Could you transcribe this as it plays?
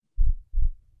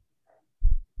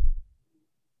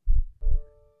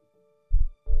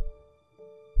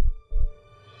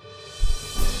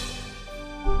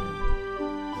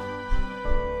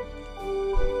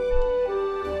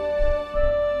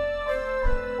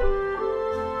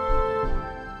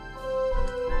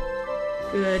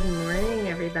Good morning,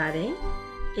 everybody.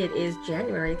 It is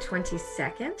January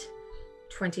 22nd,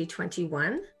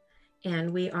 2021,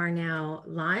 and we are now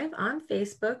live on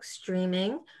Facebook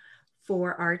streaming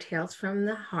for our Tales from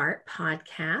the Heart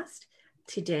podcast.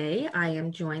 Today, I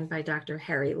am joined by Dr.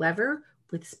 Harry Lever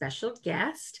with special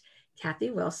guest,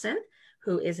 Kathy Wilson,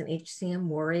 who is an HCM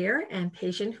warrior and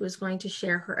patient who is going to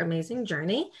share her amazing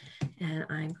journey. And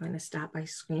I'm going to stop my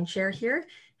screen share here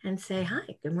and say hi.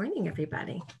 Good morning,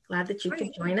 everybody. Glad that you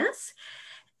could join us.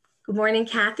 Good morning,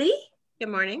 Kathy. Good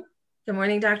morning. Good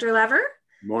morning, Dr. Lever.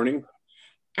 Morning.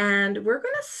 And we're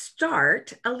going to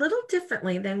start a little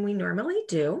differently than we normally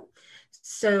do.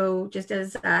 So just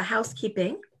as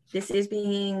housekeeping, this is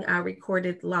being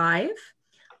recorded live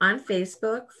on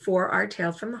Facebook for our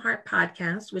Tales from the Heart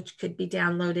podcast, which could be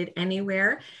downloaded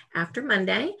anywhere after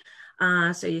Monday.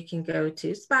 So you can go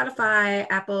to Spotify,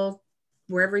 Apple,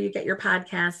 wherever you get your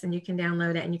podcasts, and you can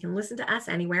download it and you can listen to us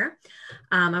anywhere.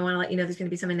 I want to let you know there's going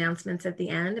to be some announcements at the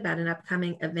end about an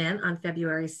upcoming event on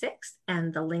February 6th.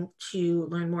 And the link to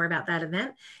learn more about that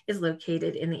event is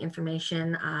located in the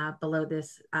information below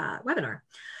this webinar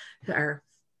or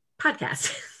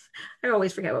podcast. I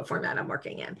always forget what format I'm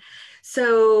working in.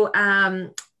 So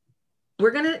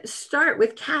we're going to start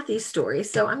with Kathy's story.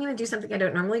 So I'm going to do something I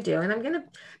don't normally do, and I'm going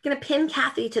to pin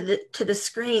Kathy to the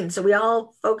screen so we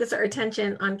all focus our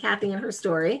attention on Kathy and her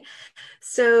story.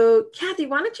 So Kathy,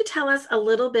 why don't you tell us a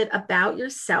little bit about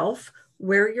yourself,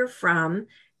 where you're from,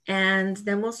 and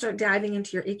then we'll start diving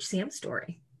into your HCM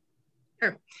story.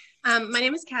 Sure. My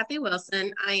name is Kathy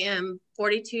Wilson. I am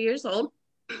 42 years old.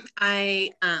 I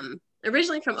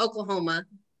originally from Oklahoma,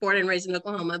 born and raised in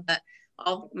Oklahoma, but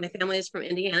all my family is from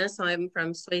Indiana, so I'm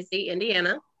from Swayze,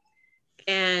 Indiana.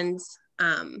 And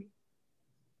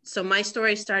so my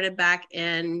story started back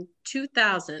in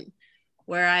 2000,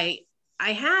 where I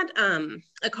had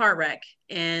a car wreck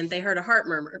and they heard a heart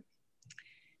murmur.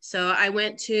 So I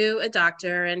went to a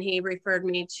doctor and he referred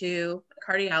me to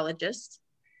a cardiologist,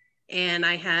 and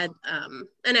I had an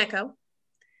echo.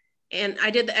 And I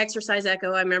did the exercise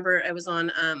echo. I remember I was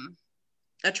on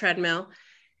a treadmill.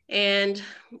 And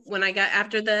when I got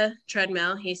after the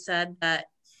treadmill, he said that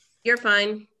you're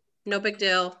fine, no big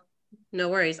deal, no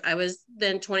worries. I was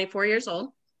then 24 years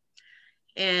old.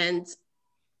 And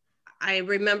I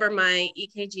remember my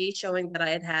EKG showing that I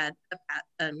had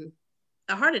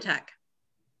a heart attack.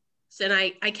 So, and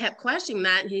I kept questioning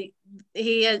that. And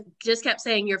he just kept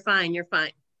saying, you're fine, you're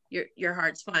fine. Your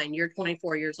heart's fine. You're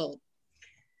 24 years old.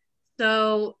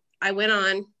 So I went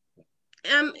on.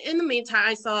 In the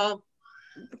meantime,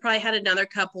 I probably had another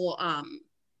couple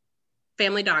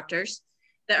family doctors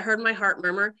that heard my heart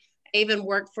murmur. I even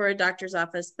worked for a doctor's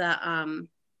office that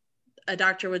a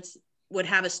doctor would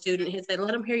have a student. He'd say,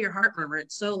 let them hear your heart murmur.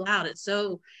 It's so loud.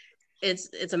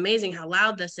 It's amazing how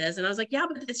loud this is. And I was like, yeah,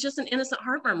 but it's just an innocent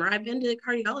heart murmur. I've been to the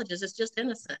cardiologist. It's just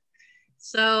innocent.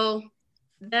 So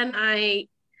then I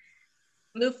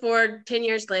moved forward 10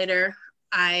 years later.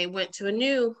 I went to a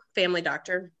new family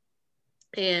doctor,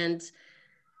 and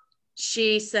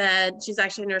she said, she's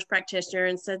actually a nurse practitioner,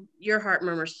 and said, your heart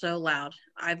murmur is so loud.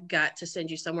 I've got to send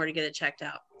you somewhere to get it checked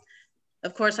out.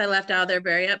 Of course, I left out there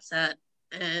very upset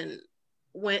and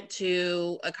went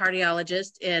to a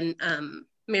cardiologist in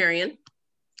Marion,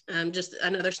 just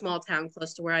another small town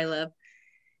close to where I live.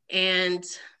 And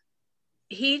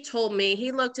he told me,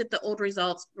 he looked at the old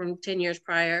results from 10 years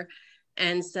prior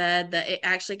and said that it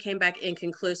actually came back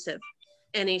inconclusive.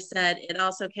 And he said, it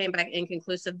also came back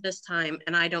inconclusive this time,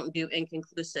 and I don't do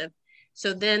inconclusive.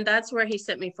 So then that's where he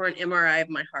sent me for an MRI of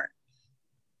my heart.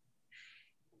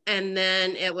 And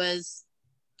then it was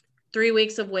 3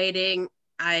 weeks of waiting.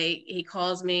 He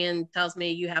calls me and tells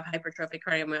me, you have hypertrophic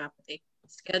cardiomyopathy.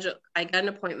 I got an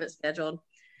appointment scheduled.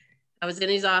 I was in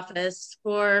his office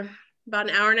for about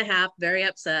an hour and a half, very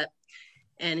upset.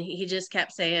 And he just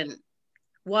kept saying,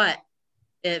 what?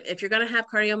 If you're going to have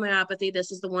cardiomyopathy,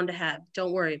 this is the one to have.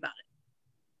 Don't worry about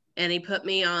it. And he put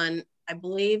me on, I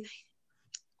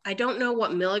don't know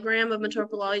what milligram of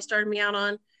metoprolol he started me out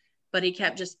on, but he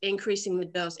kept just increasing the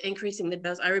dose.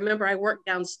 I remember I worked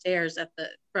downstairs and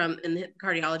the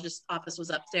cardiologist's office was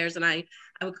upstairs, and I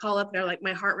would call up there like,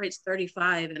 my heart rate's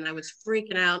 35, and I was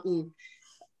freaking out,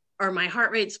 or my heart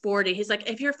rate's 40. He's like,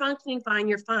 if you're functioning fine,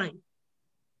 you're fine.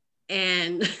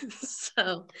 And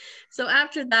so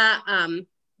after that,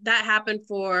 that happened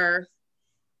for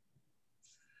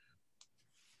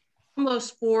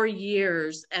almost 4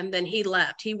 years. And then he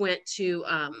left. He went to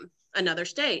another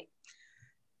state.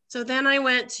 So then I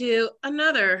went to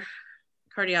another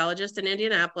cardiologist in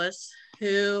Indianapolis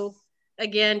who,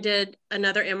 again, did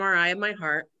another MRI of my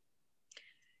heart.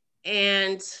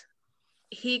 And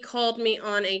he called me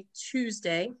on a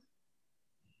Tuesday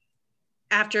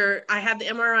after I had the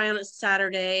MRI on a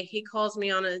Saturday. He calls me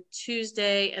on a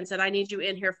Tuesday and said, I need you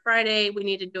in here Friday. We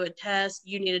need to do a test.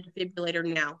 You need a defibrillator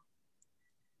now.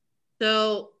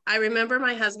 So I remember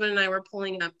my husband and I were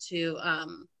pulling up to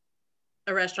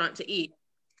a restaurant to eat.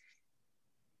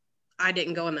 I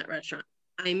didn't go in that restaurant.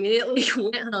 I immediately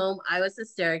went home. I was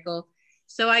hysterical.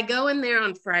 So I go in there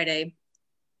on Friday.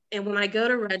 And when I go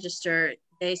to register,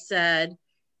 they said,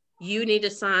 you need to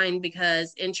sign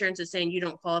because insurance is saying you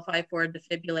don't qualify for a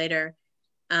defibrillator.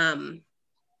 And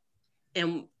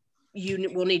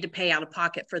you will need to pay out of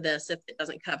pocket for this if it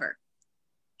doesn't cover.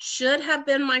 Should have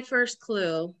been my first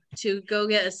clue to go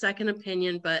get a second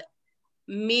opinion, but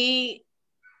me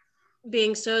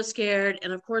being so scared,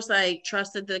 and of course I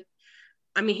trusted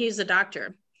he's a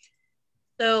doctor.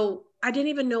 So I didn't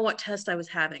even know what test I was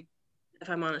having,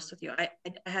 if I'm honest with you. I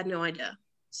had no idea.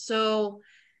 So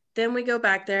then we go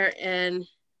back there and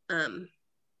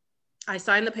I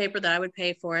signed the paper that I would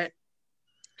pay for it.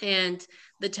 And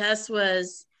the test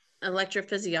was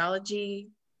electrophysiology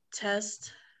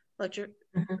test.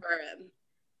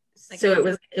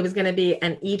 So it was going to be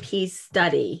an EP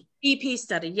study. EP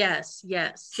study, yes.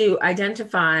 To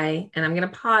identify, and I'm going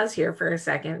to pause here for a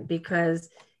second because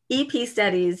EP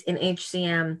studies in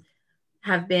HCM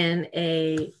have been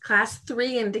a class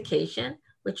 3 indication,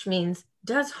 which means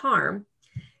does harm,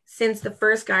 since the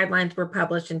first guidelines were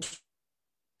published in.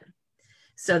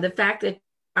 So the fact that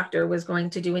doctor was going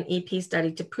to do an EP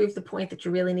study to prove the point that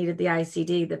you really needed the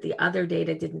ICD that the other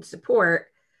data didn't support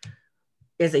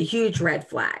is a huge red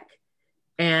flag.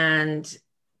 And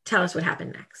tell us what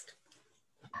happened next.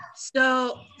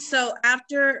 So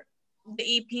after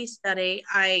the EP study,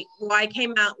 I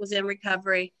came out, was in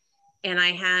recovery, and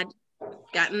I had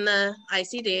gotten the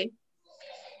ICD.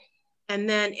 And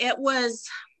then it was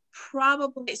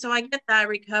probably, so I get that, I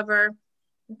recover.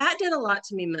 That did a lot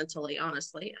to me mentally,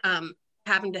 honestly,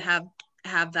 having to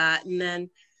have that. And then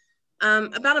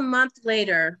about a month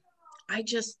later, I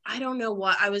don't know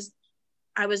what, I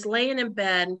was laying in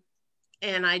bed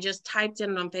and I just typed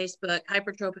in on Facebook,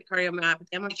 hypertrophic cardiomyopathy.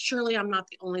 I'm like, surely I'm not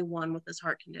the only one with this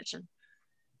heart condition.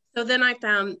 So then I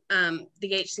found the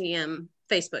HCM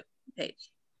Facebook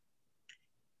page.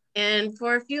 And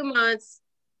for a few months,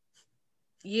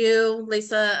 you,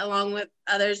 Lisa, along with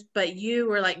others, but you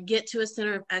were like, get to a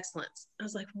center of excellence. I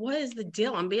was like, what is the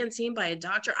deal? I'm being seen by a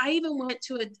doctor. I even went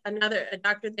to a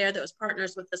doctor there that was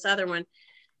partners with this other one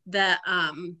that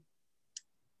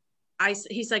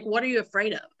he's like, what are you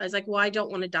afraid of? I was like, well, I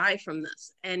don't want to die from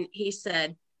this. And he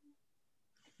said,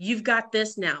 you've got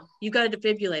this now. You've got a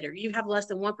defibrillator. You have less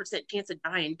than 1% chance of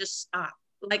dying. Just stop.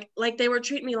 Like they were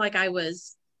treating me like I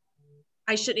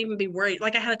shouldn't even be worried.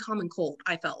 Like I had a common cold,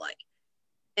 I felt like.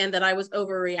 And that I was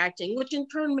overreacting, which in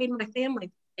turn made my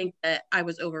family think that I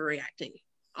was overreacting,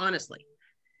 honestly.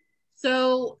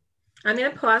 So I'm going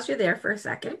to pause you there for a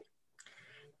second.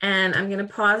 And I'm going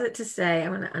to pause it to say,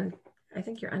 I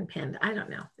think you're unpinned. I don't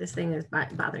know. This thing is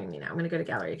bothering me now. I'm going to go to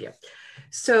gallery view.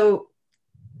 So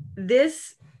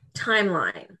this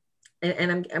timeline,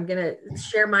 and I'm going to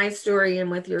share my story in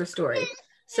with your story.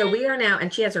 So we are now,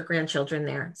 and she has her grandchildren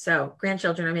there. So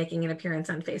grandchildren are making an appearance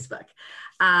on Facebook,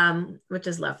 which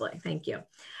is lovely. Thank you.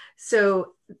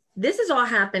 So this is all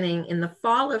happening in the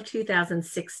fall of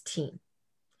 2016.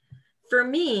 For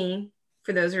me,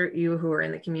 for those of you who are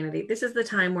in the community, this is the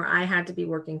time where I had to be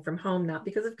working from home, not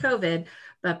because of COVID,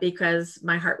 but because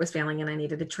my heart was failing and I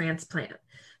needed a transplant.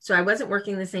 So I wasn't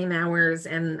working the same hours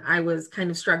and I was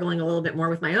kind of struggling a little bit more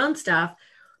with my own stuff,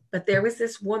 but there was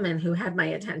this woman who had my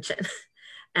attention.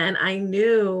 And I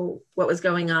knew what was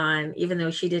going on, even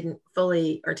though she didn't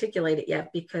fully articulate it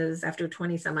yet, because after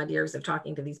 20 some odd years of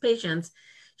talking to these patients,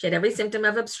 she had every symptom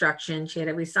of obstruction. She had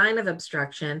every sign of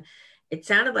obstruction. It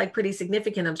sounded like pretty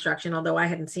significant obstruction, although I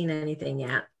hadn't seen anything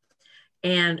yet.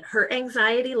 And her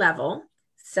anxiety level,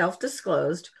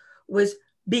 self-disclosed, was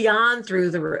beyond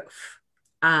through the roof.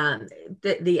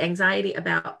 The anxiety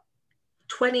about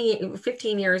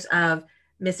 15 years of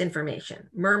misinformation,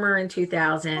 murmur in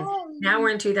 2000, now we're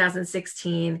in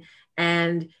 2016,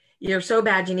 and you're so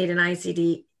bad you need an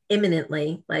ICD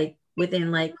imminently, like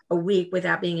within like a week,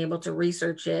 without being able to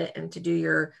research it and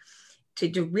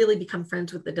to really become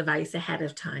friends with the device ahead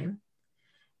of time,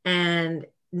 and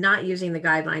not using the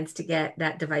guidelines to get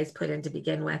that device put in to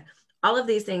begin with. All of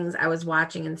these things I was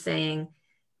watching and saying,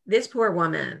 this poor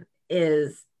woman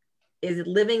is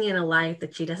living in a life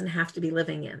that she doesn't have to be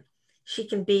living in. She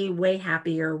can be way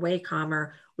happier, way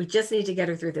calmer. We just need to get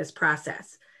her through this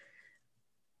process.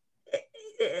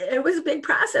 It was a big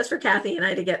process for Kathy and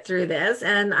I to get through this.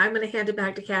 And I'm going to hand it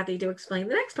back to Kathy to explain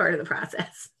the next part of the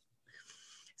process.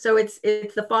 So it's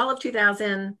the fall of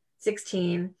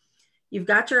 2016. You've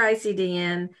got your ICD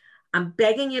in. I'm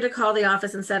begging you to call the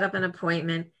office and set up an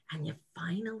appointment, and you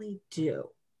finally do.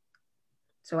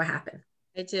 So what happened?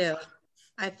 I do.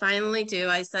 I finally do.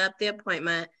 I set up the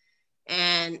appointment,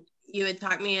 and you had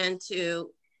talked me into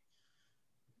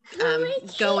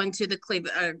going to the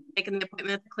Cleveland, or making the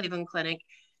appointment at the Cleveland Clinic.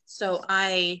 So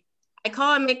I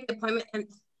call and make the appointment, and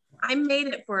I made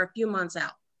it for a few months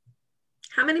out.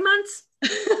 How many months?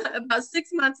 About 6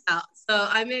 months out. So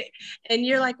and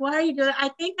you're like, why are you doing it? I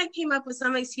think I came up with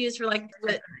some excuse for like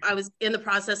that I was in the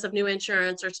process of new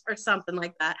insurance or something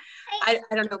like that. I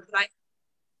don't know,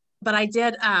 but I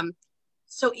did.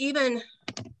 So even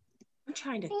I'm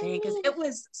trying to think, because it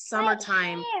was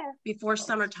summertime, before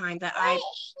summertime that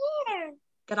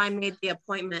I made the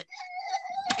appointment,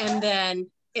 and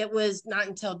then it was not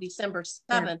until December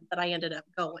 7th that I ended up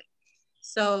going.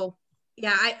 So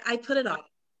yeah, I put it off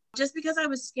just because I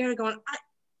was scared of going.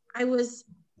 I was,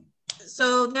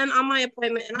 so then on my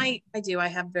appointment, and I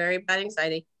have very bad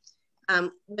anxiety,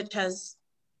 which has,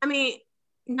 I mean,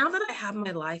 now that I have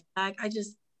my life back,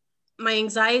 my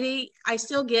anxiety, I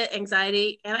still get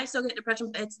anxiety and I still get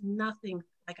depression, but it's nothing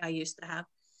like I used to have,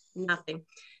 nothing.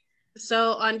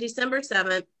 So on December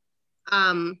 7th,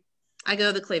 I go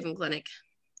to the Cleveland Clinic.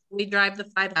 We drive the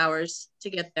 5 hours to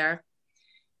get there.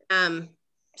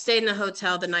 Stayed in a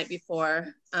hotel the night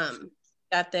before,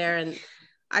 got there, and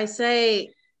I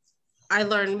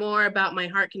learned more about my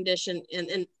heart condition,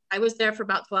 and I was there for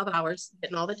about 12 hours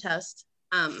getting all the tests.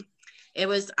 I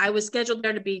was scheduled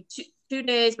there to be two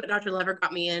days, but Dr. Lever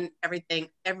got me in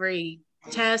every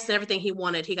test and everything he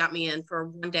wanted. He got me in for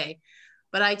 1 day.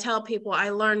 But I tell people I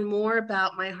learned more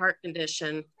about my heart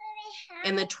condition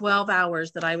in the 12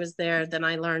 hours that I was there than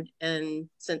I learned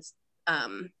since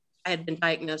I had been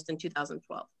diagnosed in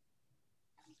 2012.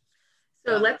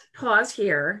 So let's pause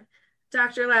here.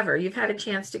 Dr. Lever, you've had a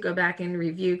chance to go back and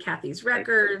review Kathy's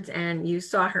records, and you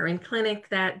saw her in clinic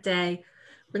that day.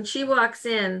 When she walks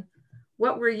in,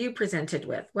 what were you presented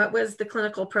with? What was the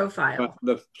clinical profile?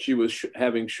 She was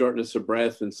having shortness of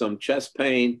breath and some chest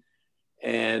pain,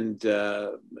 and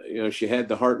she had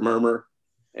the heart murmur,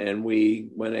 and we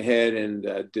went ahead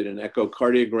and did an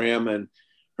echocardiogram, and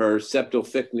her septal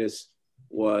thickness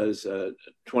was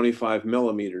 25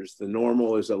 millimeters. The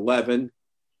normal is 11,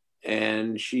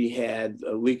 and she had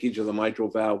a leakage of the mitral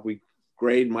valve. We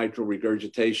grade mitral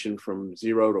regurgitation from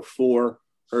 0 to 4.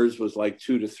 Hers was like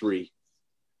 2 to 3.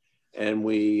 And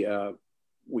we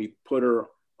put her,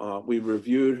 we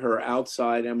reviewed her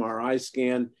outside MRI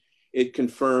scan. It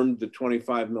confirmed the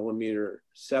 25 millimeter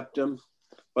septum,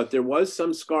 but there was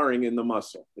some scarring in the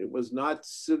muscle. It was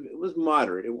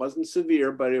moderate. It wasn't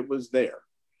severe, but it was there.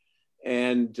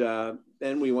 And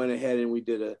then we went ahead and we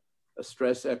did a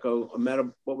stress echo,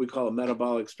 what we call a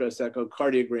metabolic stress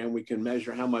echocardiogram. We can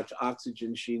measure how much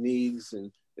oxygen she needs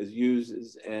and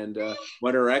uses, and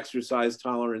what her exercise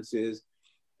tolerance is.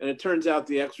 And it turns out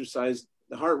the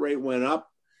heart rate went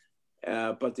up,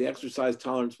 but the exercise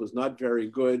tolerance was not very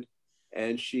good.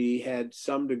 And she had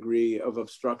some degree of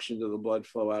obstruction to the blood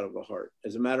flow out of the heart.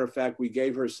 As a matter of fact, we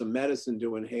gave her some medicine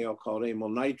to inhale called amyl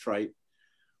nitrite,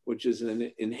 which is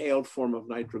an inhaled form of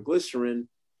nitroglycerin,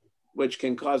 which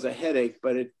can cause a headache,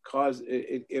 but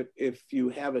if you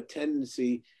have a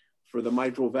tendency for the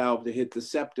mitral valve to hit the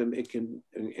septum, it can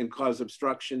and cause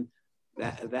obstruction.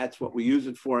 That's what we use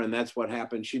it for, and that's what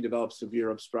happened. She developed severe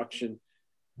obstruction,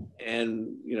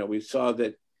 and we saw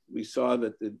that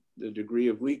the degree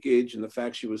of leakage and the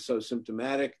fact she was so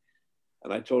symptomatic,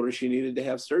 and I told her she needed to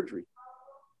have surgery.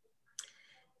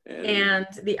 And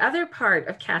the other part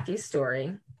of Kathy's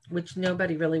story, which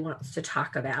nobody really wants to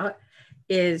talk about,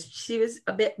 is she was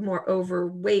a bit more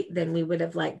overweight than we would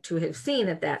have liked to have seen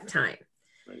at that time.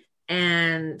 Right.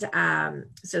 And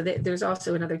so there's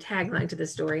also another tagline to the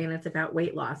story, and it's about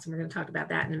weight loss. And we're going to talk about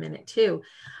that in a minute too.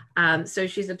 So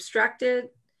she's obstructed.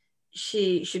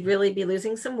 She should really be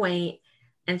losing some weight,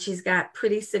 and she's got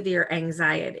pretty severe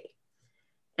anxiety.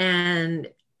 And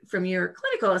from your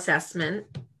clinical assessment,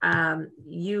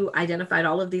 you identified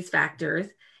all of these factors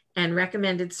and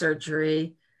recommended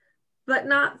surgery, but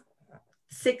not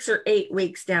 6 or 8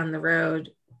 weeks down the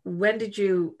road. When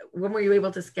were you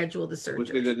able to schedule the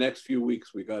surgery? Within the next few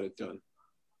weeks, we got it done.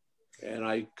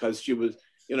 And because she was,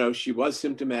 she was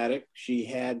symptomatic. She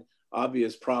had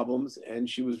obvious problems, and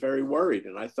she was very worried.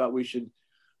 And I thought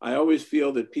I always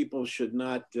feel that people should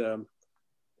not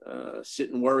sit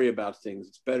and worry about things.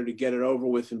 It's better to get it over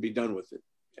with and be done with it.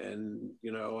 And,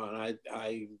 and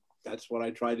that's what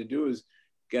I tried to do, is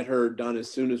get her done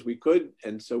as soon as we could,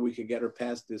 and so we could get her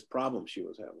past this problem she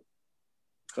was having.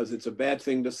 because it's a bad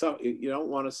thing to suffer. You don't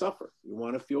want to suffer. You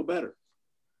want to feel better.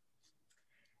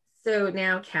 So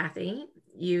now, Kathy,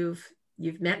 you've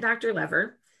met Dr.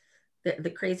 Lever, the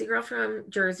crazy girl from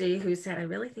Jersey who said, I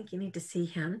really think you need to see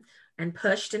him, and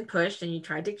pushed, and you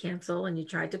tried to cancel, and you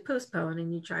tried to postpone,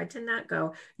 and you tried to not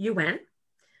go. You went.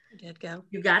 I did go.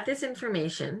 You got this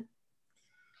information,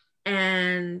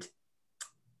 and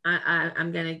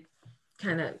I'm going to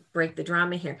kind of break the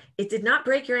drama here. It did not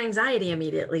break your anxiety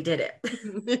immediately, did it?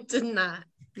 It did not.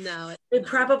 No. It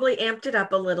probably amped it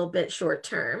up a little bit short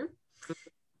term.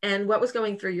 And what was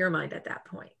going through your mind at that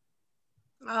point?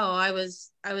 Oh, I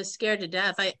was scared to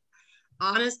death.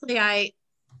 Honestly,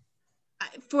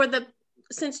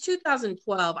 since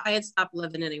 2012, I had stopped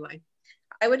living anyway.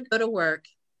 I would go to work,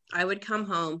 I would come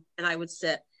home, and I would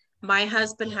sit. My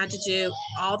husband had to do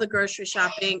all the grocery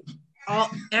shopping,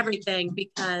 everything,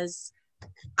 because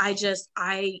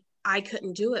I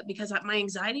couldn't do it, because my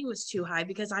anxiety was too high,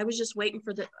 because I was just waiting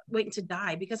to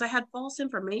die, because I had false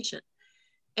information.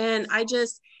 And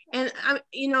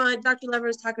Dr. Lever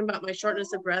was talking about my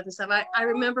shortness of breath and stuff. I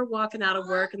remember walking out of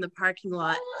work in the parking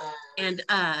lot and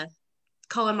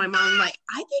calling my mom, like,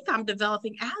 I think I'm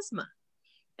developing asthma.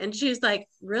 And she's like,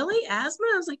 really? Asthma?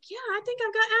 I was like, yeah, I think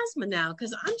I've got asthma now,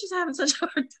 because I'm just having such a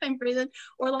hard time breathing.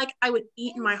 Or like I would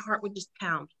eat and my heart would just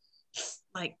pound,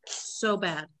 like so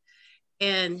bad.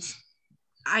 And so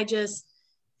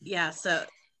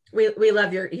we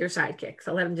love your sidekick,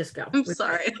 so let him just go. I'm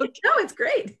sorry. Okay. No, it's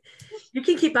great. You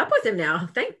can keep up with him now.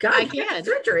 Thank God. I can.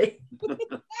 Surgery.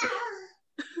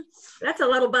 That's a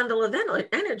little bundle of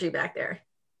energy back there.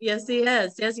 Yes, he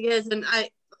is. Yes, he is. And I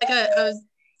was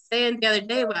saying the other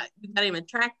day, we got him a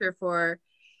tractor for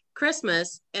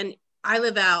Christmas, and I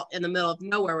live out in the middle of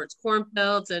nowhere where it's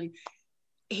cornfields, and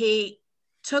he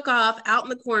took off out in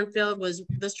the cornfield, was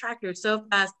this tractor so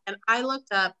fast, and I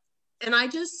looked up and I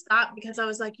just stopped, because I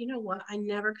was like, you know what? I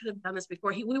never could have done this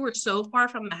before. We were so far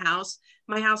from the house.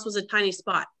 My house was a tiny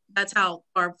spot. That's how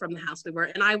far from the house we were.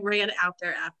 And I ran out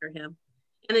there after him.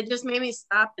 And it just made me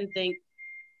stop and think,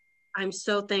 I'm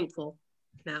so thankful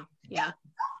now. Yeah.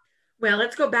 Well,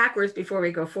 let's go backwards before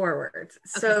we go forwards.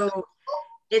 Okay. So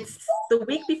it's the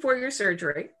week before your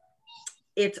surgery.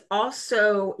 It's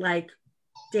also like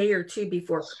day or two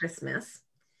before Christmas.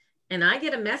 And I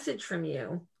get a message from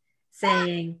you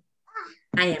saying,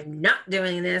 I am not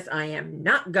doing this. I am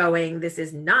not going. This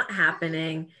is not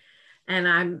happening. And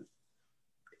I'm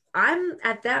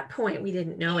at that point, we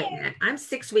didn't know it yet. I'm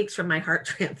 6 weeks from my heart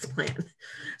transplant.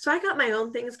 So I got my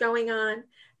own things going on.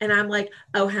 And I'm like,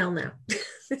 oh, hell no.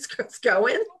 This girl's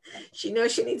going. She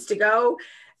knows she needs to go.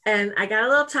 And I got a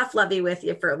little tough lovey with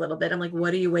you for a little bit. I'm like,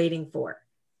 what are you waiting for?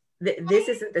 This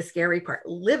isn't the scary part.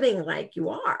 Living like you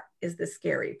are is the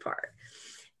scary part.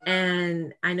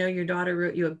 And I know your daughter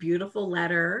wrote you a beautiful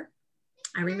letter.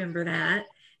 I remember that.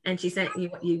 And she sent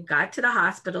you got to the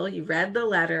hospital, you read the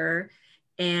letter,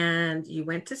 and you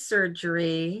went to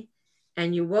surgery,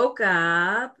 and you woke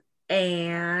up,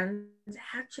 and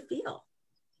how'd you feel?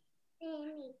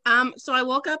 So I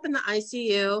woke up in the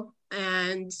ICU,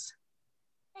 and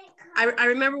I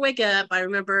remember waking up. I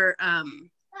remember, I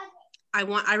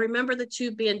remember the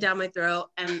tube being down my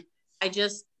throat, and I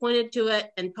just pointed to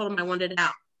it and told them I wanted it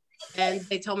out. And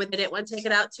they told me they didn't want to take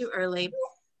it out too early.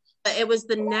 But it was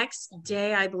the next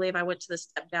day, I believe, I went to the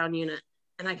step down unit,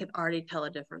 and I could already tell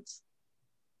a difference.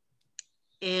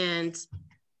 And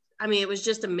I mean, it was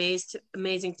just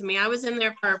amazing to me. I was in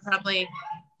there for probably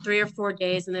 3 or 4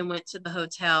 days, and then went to the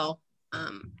hotel.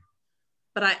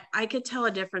 But I could tell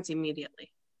a difference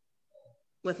immediately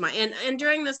with and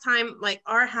during this time, like,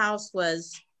 our house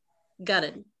was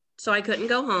gutted. So I couldn't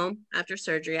go home after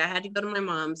surgery. I had to go to my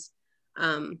mom's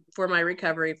for my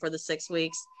recovery for the 6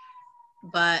 weeks.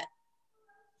 But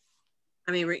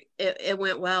I mean, it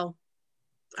went well.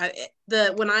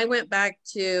 When I went back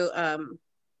to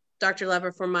Dr.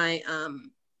 Lever for my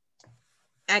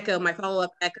echo, my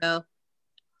follow-up echo,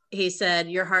 he said,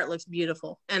 your heart looks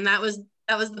beautiful. And that was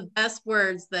the best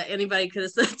words that anybody could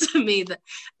have said to me,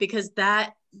 because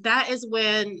that is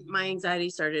when my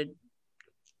anxiety started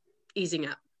easing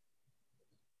up.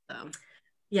 So.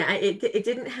 Yeah, it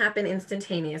didn't happen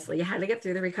instantaneously. You had to get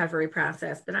through the recovery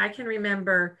process. But I can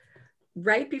remember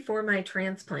right before my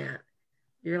transplant,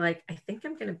 you're like, I think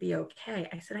I'm going to be okay.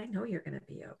 I said, I know you're going to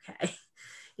be okay.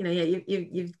 You know,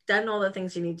 you've done all the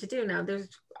things you need to do. Now, there's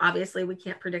obviously, we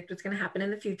can't predict what's going to happen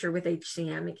in the future with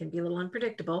HCM. It can be a little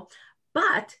unpredictable,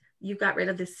 but you got rid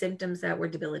of the symptoms that were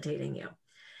debilitating you.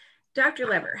 Dr.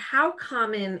 Lever, how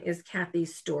common is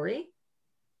Kathy's story?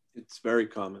 It's very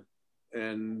common.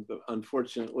 And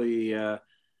unfortunately, the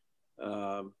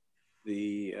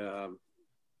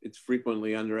it's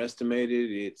frequently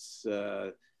underestimated. It's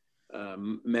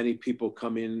many people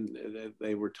come in,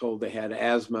 they were told they had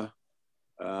asthma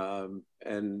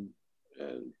and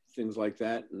things like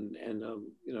that. And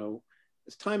you know,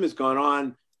 as time has gone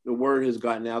on, the word has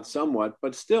gotten out somewhat,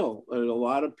 but still there's a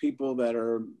lot of people that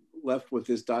are left with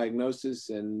this diagnosis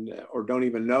and or don't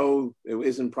even know it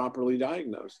isn't properly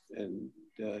diagnosed. And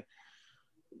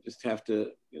just have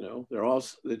to, you know,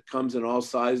 it comes in all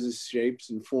sizes, shapes,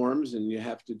 and forms, and you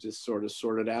have to just sort of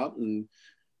sort it out and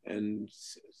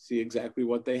see exactly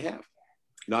what they have.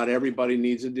 Not everybody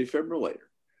needs a defibrillator.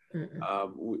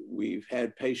 We've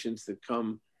had patients that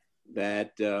come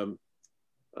that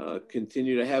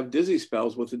continue to have dizzy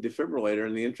spells with the defibrillator.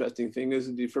 And the interesting thing is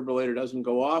the defibrillator doesn't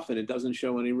go off and it doesn't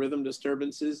show any rhythm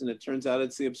disturbances. And it turns out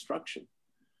it's the obstruction.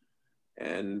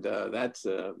 And that's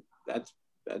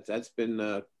been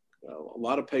a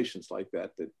lot of patients like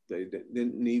that they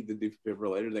didn't need the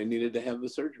defibrillator. They needed to have the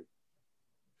surgery.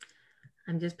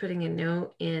 I'm just putting a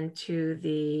note into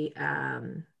the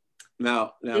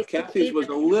Now, Kathy's was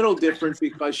a little different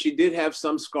because she did have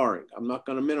some scarring. I'm not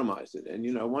going to minimize it. And,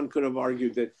 you know, one could have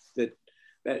argued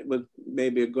that was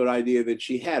maybe a good idea that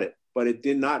she had it, but it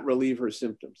did not relieve her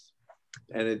symptoms.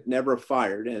 And it never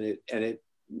fired, and it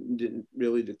didn't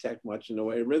really detect much in the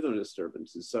way of rhythm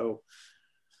disturbances. So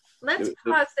let's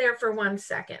pause there for 1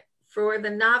 second. For the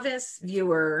novice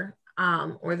viewer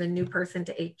or the new person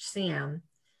to HCM,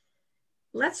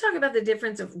 let's talk about the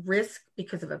difference of risk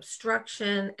because of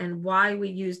obstruction and why we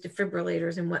use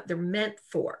defibrillators and what they're meant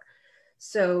for.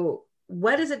 So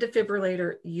what is a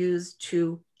defibrillator used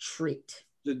to treat?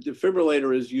 The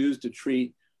defibrillator is used to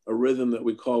treat a rhythm that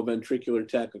we call ventricular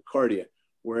tachycardia,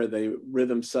 where the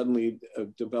rhythm suddenly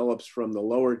develops from the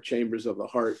lower chambers of the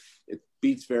heart. It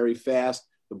beats very fast,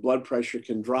 the blood pressure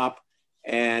can drop,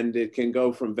 and it can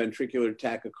go from ventricular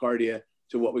tachycardia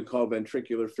to what we call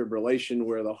ventricular fibrillation,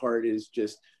 where the heart is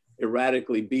just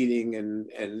erratically beating and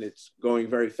it's going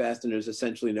very fast and there's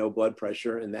essentially no blood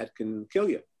pressure, and that can kill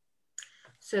you.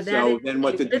 So then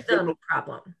what the rhythm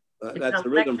problem. That's the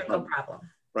rhythm problem.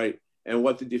 Right. And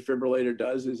what the defibrillator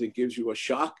does is it gives you a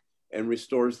shock and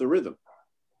restores the rhythm.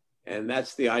 And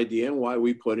that's the idea and why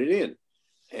we put it in.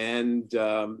 And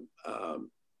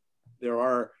there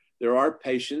are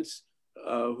patients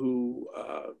who,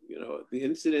 you know, the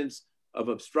incidence of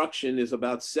obstruction is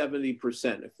about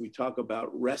 70%. If we talk about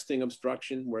resting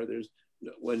obstruction, where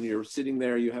when you're sitting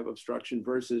there, you have obstruction,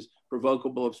 versus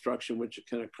provocable obstruction, which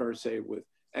can occur, say, with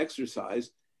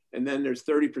exercise. And then there's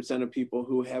 30% of people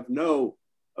who have no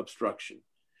obstruction.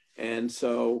 And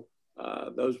so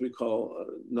those we call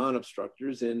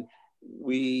non-obstructors. And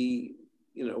we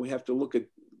have to look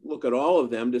at all of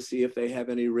them to see if they have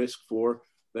any risk for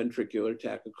ventricular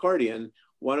tachycardia. And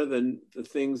one of the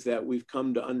things that we've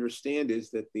come to understand is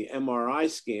that the MRI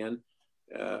scan,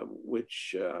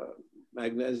 which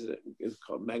is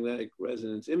called magnetic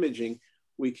resonance imaging,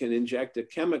 we can inject a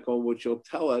chemical which will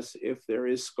tell us if there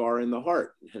is scar in the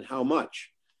heart and how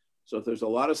much. So if there's a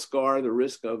lot of scar, the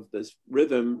risk of this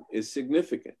rhythm is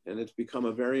significant, and it's become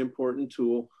a very important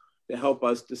tool to help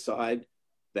us decide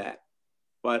that.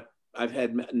 But I've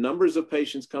had numbers of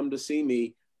patients come to see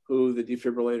me who the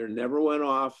defibrillator never went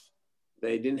off.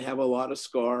 They didn't have a lot of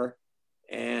scar,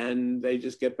 and they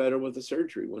just get better with the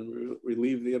surgery when we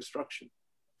relieve the obstruction.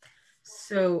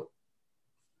 So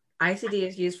ICD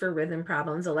is used for rhythm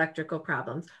problems, electrical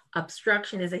problems.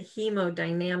 Obstruction is a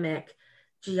hemodynamic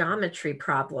geometry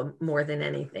problem more than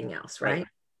anything else, right?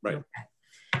 Right.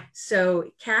 Okay.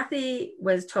 So Kathy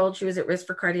was told she was at risk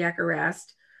for cardiac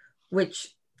arrest,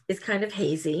 which is kind of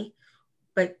hazy,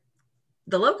 but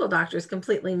the local doctors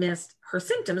completely missed her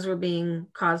symptoms were being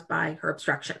caused by her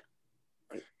obstruction.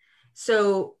 Right.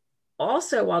 So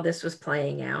also while this was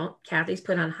playing out, Kathy's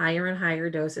put on higher and higher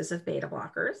doses of beta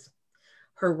blockers.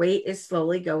 Her weight is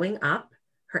slowly going up.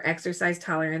 Her exercise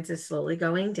tolerance is slowly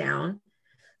going down.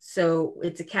 So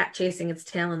it's a cat chasing its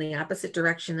tail in the opposite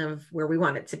direction of where we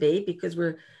want it to be, because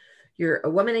you're a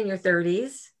woman in your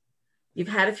 30s, you've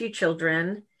had a few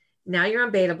children, now you're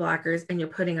on beta blockers and you're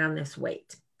putting on this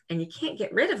weight. And you can't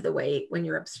get rid of the weight when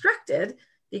you're obstructed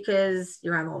because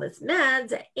you're on all this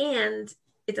meds and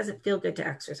it doesn't feel good to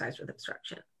exercise with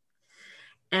obstruction.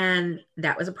 And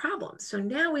that was a problem. So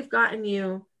now we've gotten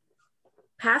you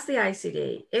past the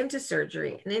ICD, into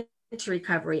surgery, and into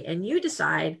recovery, and you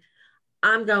decide,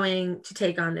 I'm going to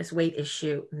take on this weight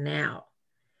issue now.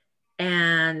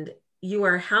 And you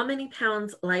are how many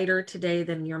pounds lighter today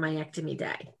than your myectomy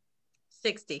day?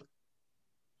 60.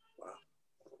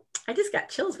 I just got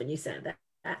chills when you said that.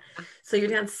 So you're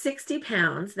down 60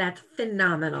 pounds. That's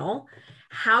phenomenal.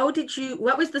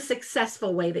 What was the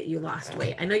successful way that you lost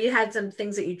weight? I know you had some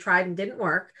things that you tried and didn't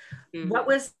work. What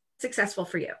was successful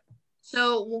for you?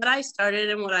 So what I started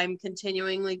and what I'm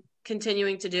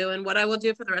continuing to do and what I will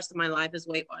do for the rest of my life is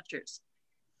Weight Watchers.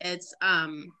 It's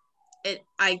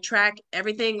I track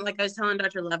everything, like I was telling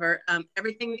Dr. Lever,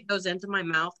 everything that goes into my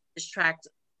mouth is tracked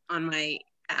on my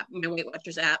app, my Weight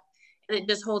Watchers app, and it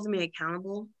just holds me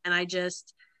accountable. And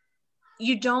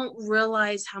you don't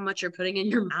realize how much you're putting in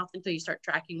your mouth until you start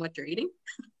tracking what you're eating.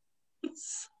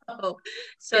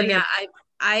 so yeah,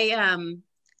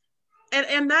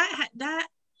 and that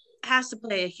has to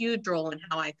play a huge role in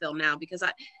how I feel now, because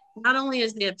not only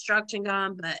is the obstruction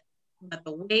gone, but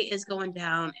the weight is going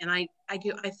down, and I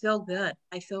feel good.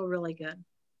 I feel really good.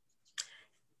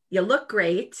 You look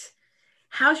great.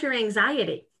 How's your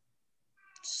anxiety?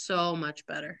 So much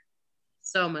better.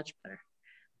 So much better.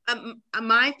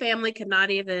 My family could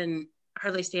not even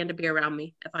hardly stand to be around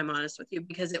me, if I'm honest with you,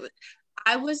 because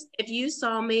if you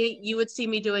saw me, you would see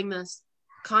me doing this,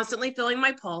 constantly feeling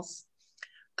my pulse.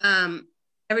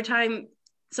 Every time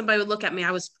somebody would look at me,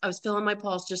 I was feeling my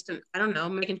pulse, I don't know,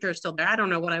 making sure it's still there. I don't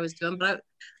know what I was doing, but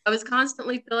I was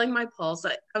constantly feeling my pulse.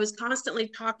 I was constantly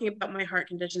talking about my heart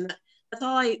condition. That's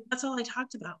all I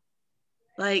talked about.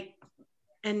 Like,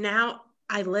 and now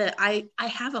I live. I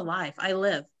have a life. I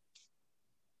live.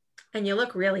 And you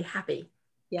look really happy.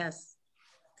 Yes.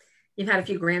 You've had a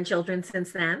few grandchildren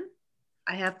since then.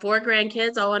 I have 4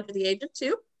 grandkids, all under the age of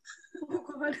 2. Oh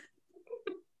God.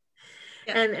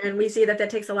 Yeah. And we see that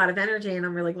takes a lot of energy, and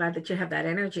I'm really glad that you have that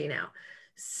energy now.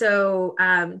 So,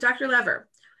 Dr. Lever,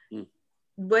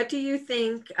 what do you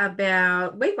think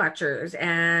about Weight Watchers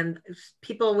and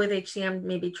people with HCM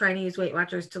maybe trying to use Weight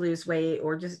Watchers to lose weight,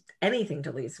 or just anything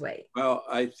to lose weight? Well,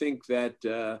 I think that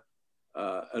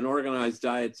an organized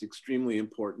diet is extremely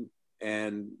important,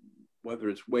 and whether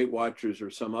it's Weight Watchers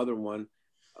or some other one,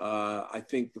 I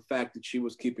think the fact that she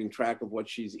was keeping track of what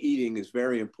she's eating is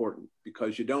very important,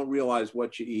 because you don't realize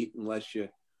what you eat unless you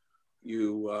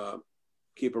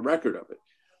keep a record of it.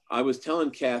 I was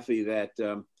telling Kathy that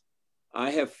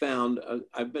I have found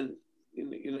I've been,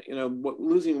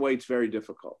 losing weight's very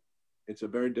difficult. It's a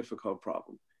very difficult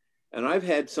problem, and I've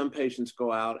had some patients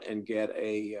go out and get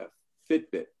a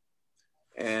Fitbit,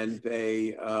 and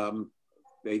the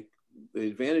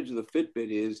advantage of the Fitbit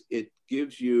is it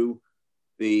gives you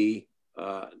the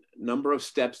number of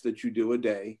steps that you do a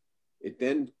day. It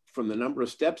then, from the number of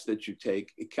steps that you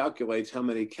take, it calculates how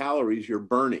many calories you're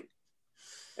burning.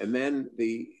 And then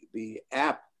the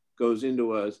app goes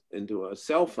into a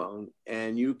cell phone,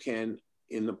 and you can,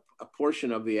 a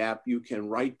portion of the app, you can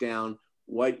write down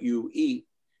what you eat,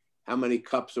 how many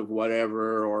cups of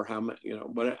whatever, or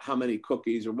how many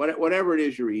cookies, or whatever it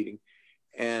is you're eating.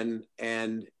 And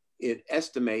it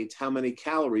estimates how many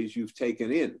calories you've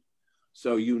taken in.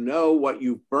 So you know what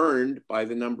you've burned by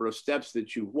the number of steps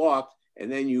that you've walked, and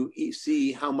then you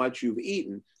see how much you've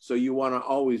eaten. So you want to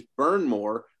always burn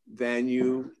more than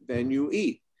you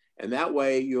eat, and that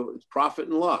way it's profit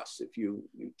and loss. If you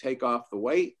take off the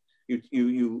weight,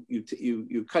 you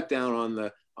cut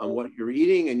down on what you're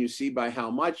eating, and you see by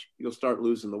how much you'll start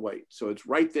losing the weight. So it's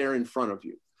right there in front of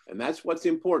you, and that's what's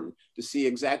important, to see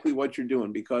exactly what you're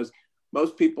doing, because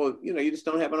most people, you just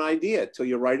don't have an idea till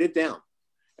you write it down.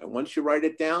 And once you write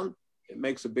it down, it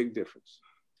makes a big difference.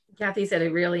 Kathy said a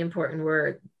really important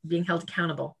word, being held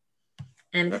accountable.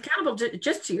 And accountable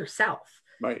just to yourself.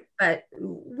 Right. But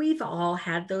we've all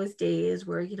had those days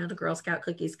where, the Girl Scout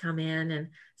cookies come in and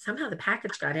somehow the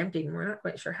package got emptied, and we're not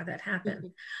quite sure how that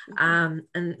happened.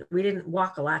 And we didn't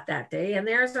walk a lot that day. And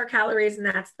there's our calories, and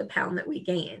that's the pound that we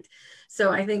gained.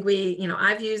 So I think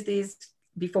I've used these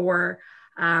before.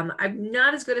 I'm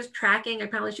not as good as tracking. I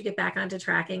probably should get back onto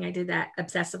tracking. I did that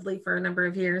obsessively for a number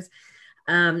of years.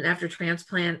 After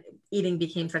transplant, eating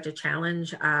became such a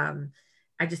challenge.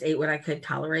 I just ate what I could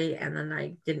tolerate, and then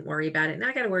I didn't worry about it. Now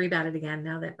I got to worry about it again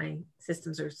now that my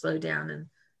systems are slowed down and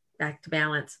back to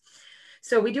balance.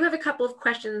 So we do have a couple of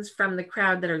questions from the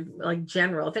crowd that are like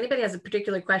general. If anybody has a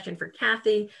particular question for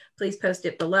Kathy, please post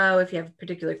it below. If you have a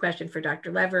particular question for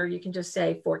Dr. Lever, you can just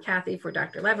say for Kathy, for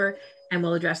Dr. Lever, and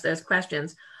we'll address those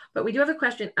questions. But we do have a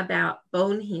question about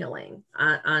bone healing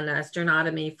on a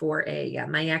sternotomy for a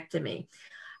myectomy.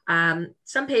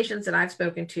 Some patients that I've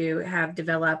spoken to have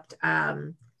developed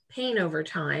pain over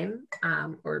time,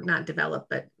 or not develop,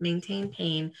 but maintain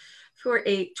pain for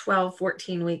 8, 12,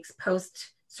 14 weeks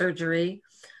post-surgery.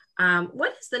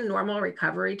 What is the normal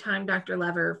recovery time, Dr.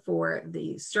 Lever, for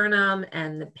the sternum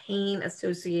and the pain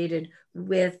associated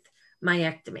with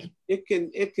myectomy? It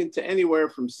can to anywhere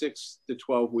from 6 to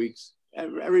 12 weeks.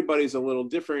 everybody's a little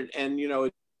different. And, you know,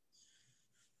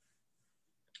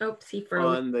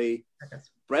 on the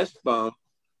breastbone,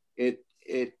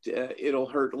 it'll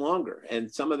hurt longer.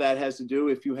 And some of that has to do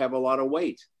if you have a lot of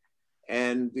weight.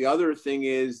 And the other thing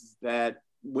is that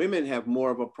women have more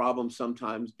of a problem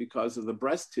sometimes because of the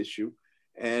breast tissue,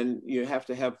 and you have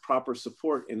to have proper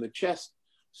support in the chest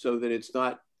so that it's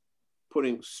not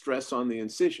putting stress on the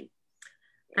incision.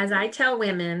 As I tell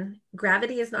women,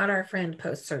 gravity is not our friend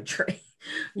post-surgery.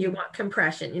 You want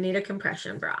compression. You need a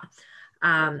compression bra.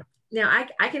 Now,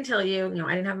 I can tell you, you know,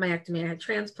 I didn't have myectomy, I had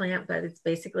transplant, but it's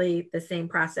basically the same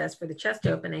process for the chest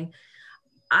opening.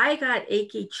 I got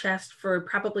achy chest for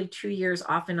probably 2 years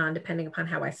off and on, depending upon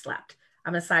how I slept.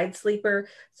 I'm a side sleeper.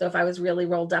 So if I was really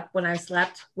rolled up when I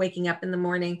slept, waking up in the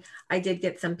morning, I did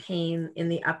get some pain in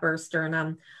the upper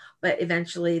sternum, but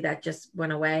eventually that just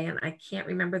went away. And I can't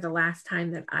remember the last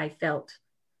time that I felt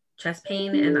chest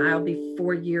pain, and I'll be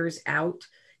 4 years out.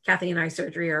 Kathy and I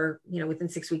surgery are, you know, within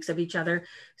 6 weeks of each other.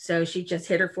 So she just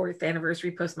hit her 4th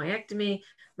anniversary post myectomy.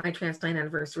 My transplant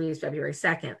anniversary is February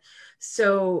 2nd.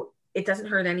 So it doesn't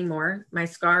hurt anymore. My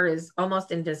scar is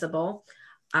almost invisible.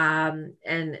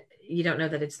 And you don't know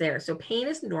that it's there. So pain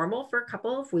is normal for a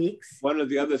couple of weeks. One of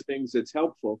the other things that's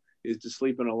helpful is to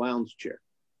sleep in a lounge chair.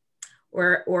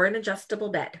 Or an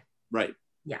adjustable bed. Right.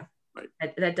 Yeah. Right.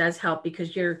 That does help,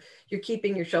 because you're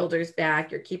keeping your shoulders back,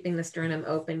 you're keeping the sternum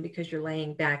open because you're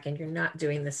laying back and you're not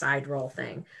doing the side roll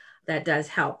thing. That does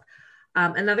help.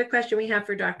 Another question we have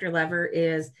for Dr. Lever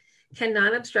is, can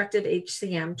non-obstructive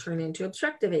HCM turn into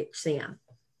obstructive HCM?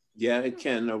 Yeah, it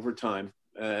can over time.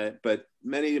 But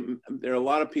there are a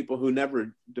lot of people who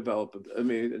never develop it. I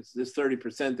mean, there's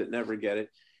 30% that never get it.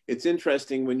 It's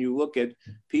interesting when you look at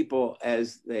people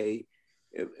as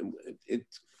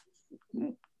it's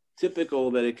typical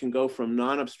that it can go from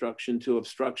non-obstruction to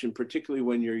obstruction, particularly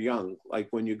when you're young, like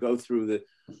when you go through the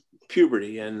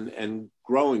puberty and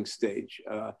growing stage.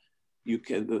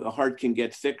 The heart can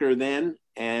get thicker then,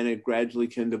 and it gradually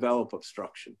can develop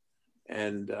obstruction.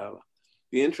 And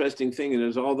the interesting thing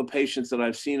is, all the patients that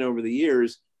I've seen over the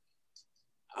years,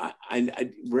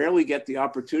 I rarely get the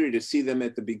opportunity to see them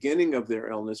at the beginning of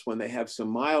their illness when they have some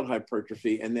mild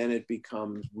hypertrophy, and then it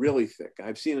becomes really thick.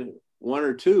 I've seen one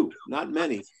or two, not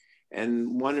many.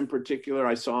 And one in particular,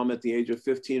 I saw him at the age of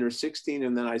 15 or 16,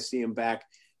 and then I see him back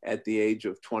at the age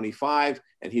of 25,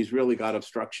 and he's really got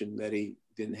obstruction that he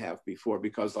didn't have before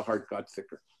because the heart got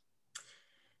thicker.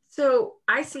 So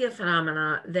I see a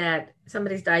phenomena that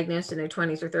somebody's diagnosed in their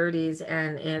 20s or 30s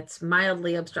and it's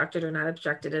mildly obstructed or not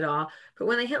obstructed at all. But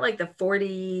when they hit like the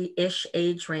 40-ish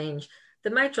age range, the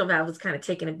mitral valve is kind of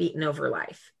taking a beating over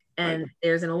life. And right.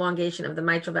 There's an elongation of the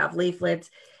mitral valve leaflets,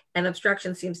 and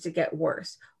obstruction seems to get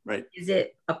worse. Right. Is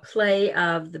it a play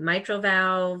of the mitral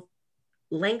valve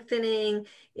lengthening?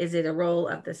 Is it a role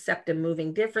of the septum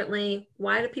moving differently?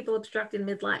 Why do people obstruct in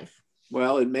midlife?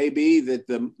 Well, it may be that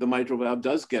the mitral valve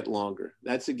does get longer.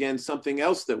 That's, again, something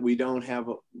else that we don't have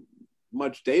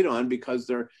much data on,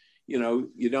 because you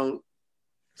don't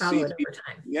follow it over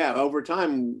time. Yeah, over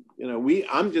time,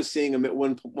 I'm just seeing them at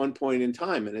one point in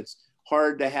time, and it's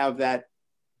hard to have that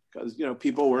because,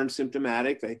 people weren't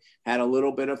symptomatic. They had a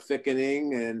little bit of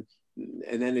thickening,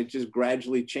 and then it just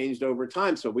gradually changed over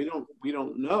time. So we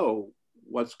don't know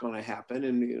what's going to happen,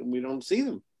 and we don't see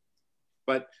them.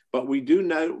 But we do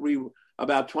know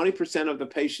about 20% of the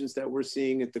patients that we're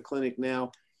seeing at the clinic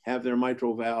now have their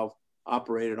mitral valve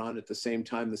operated on at the same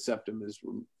time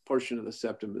the portion of the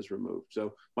septum is removed.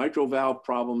 So mitral valve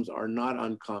problems are not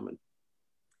uncommon.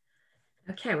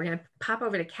 Okay, we're going to pop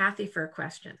over to Kathy for a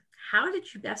question. How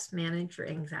did you best manage your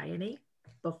anxiety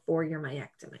before your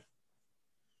myectomy?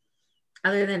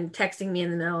 Other than texting me in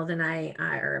the middle of the night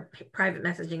or private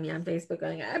messaging me on Facebook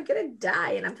going, I'm going to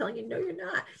die. And I'm telling you, no, you're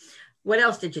not. What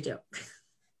else did you do?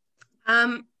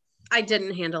 I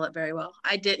didn't handle it very well.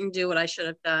 I didn't do what I should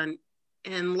have done.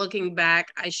 And looking back,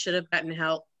 I should have gotten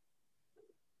help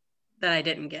that I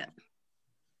didn't get.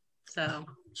 So.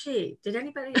 Gee, did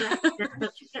anybody recommend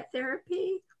that you get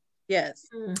therapy? Yes.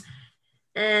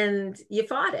 And you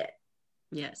fought it?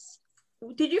 Yes.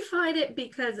 Did you fight it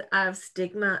because of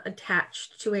stigma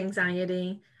attached to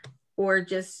anxiety, or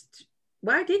just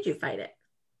why did you fight it?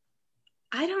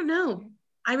 I don't know.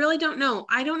 I really don't know.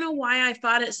 I don't know why I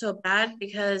fought it so bad,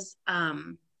 because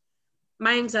my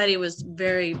anxiety was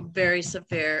very, very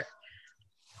severe,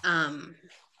 to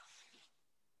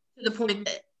the point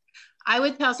that I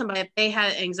would tell somebody if they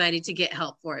had anxiety to get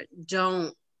help for it.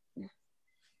 Don't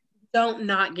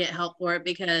not get help for it,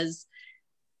 because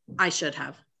I should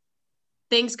have.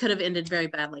 Things could have ended very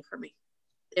badly for me.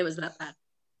 It was that bad.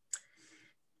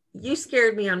 You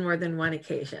scared me on more than one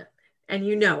occasion, and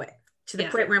you know it. to the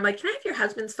Yeah. point where I'm like, can I have your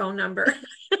husband's phone number?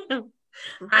 I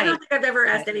Right. don't think I've ever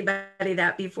asked anybody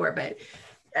that before, but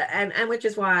and which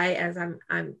is why, as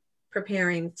I'm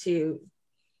preparing to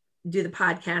do the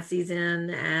podcast season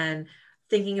and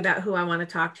thinking about who I want to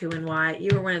talk to and why, you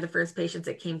were one of the first patients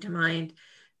that came to mind,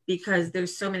 because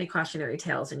there's so many cautionary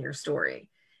tales in your story,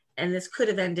 and this could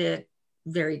have ended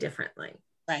very differently.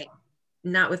 Right.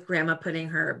 Not with grandma putting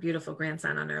her beautiful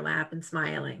grandson on her lap and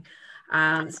smiling.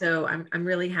 So I'm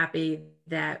really happy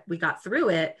that we got through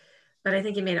it, but I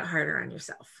think you made it harder on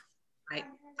yourself. Right.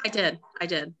 I did.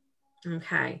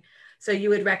 Okay. So you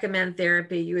would recommend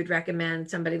therapy. You would recommend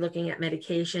somebody looking at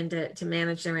medication to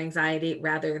manage their anxiety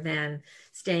rather than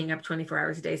staying up 24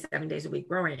 hours a day, 7 days a week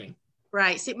worrying.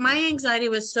 Right. See, my anxiety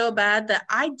was so bad that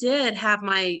I did have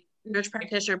my nurse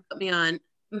practitioner put me on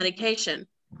medication,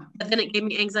 but then it gave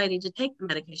me anxiety to take the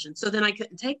medication. So then I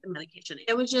couldn't take the medication.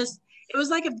 It was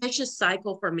like a vicious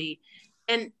cycle for me.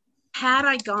 And had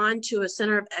I gone to a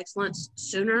center of excellence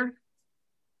sooner,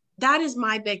 that is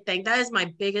my big thing. That is my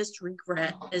biggest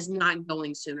regret, is not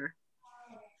going sooner.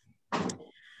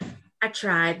 I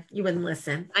tried. You wouldn't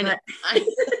listen. I know.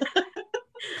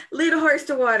 Lead a horse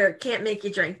to water, can't make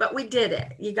you drink, but we did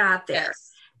it. You got there.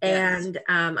 Yes. And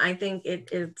I think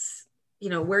it's,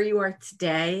 where you are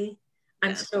today,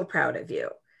 I'm so proud of you.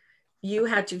 You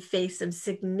had to face some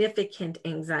significant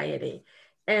anxiety.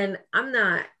 And I'm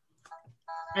not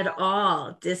at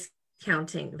all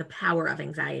discounting the power of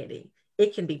anxiety.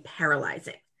 It can be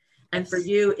paralyzing. And for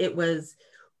you, it was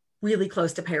really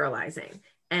close to paralyzing.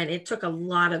 And it took a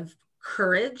lot of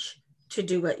courage to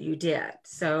do what you did.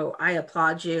 So I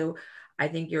applaud you. I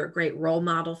think you're a great role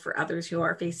model for others who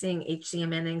are facing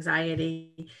HCM and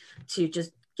anxiety, to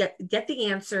just get the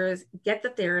answers, get the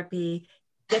therapy,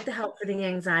 get the help for the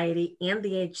anxiety and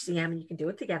the HCM. You can do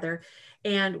it together.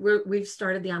 And we've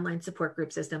started the online support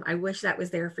group system. I wish that was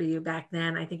there for you back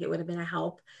then. I think it would have been a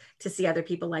help to see other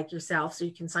people like yourself. So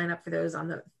you can sign up for those on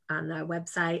the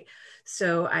website.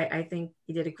 So I think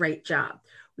you did a great job.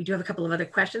 We do have a couple of other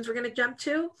questions we're going to jump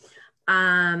to.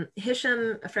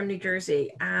 Hisham from New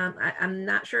Jersey. I'm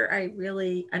not sure I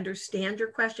really understand your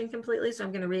question completely, so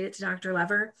I'm going to read it to Dr.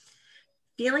 Lever.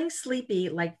 Feeling sleepy,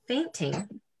 like fainting.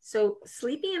 So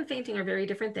sleepy and fainting are very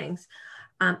different things.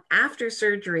 After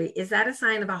surgery, is that a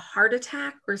sign of a heart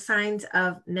attack or signs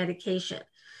of medication?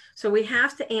 So we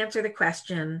have to answer the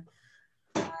question,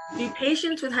 do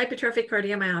patients with hypertrophic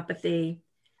cardiomyopathy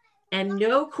and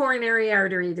no coronary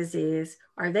artery disease,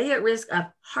 are they at risk of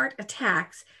heart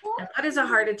attacks? And what is a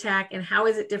heart attack and how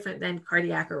is it different than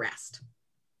cardiac arrest?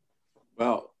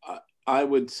 Well, I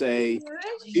would say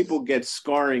people get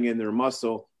scarring in their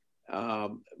muscle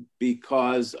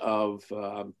because of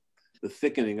the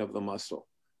thickening of the muscle.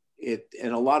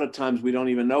 And a lot of times we don't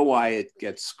even know why it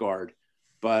gets scarred,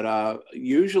 but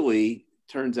usually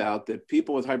turns out that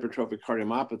people with hypertrophic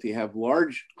cardiomyopathy have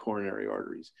large coronary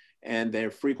arteries, and they're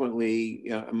frequently,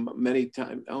 many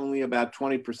times, only about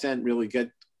 20% really get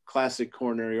classic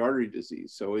coronary artery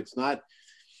disease. So it's not,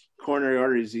 coronary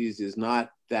artery disease is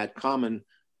not that common.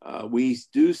 We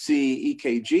do see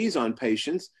EKGs on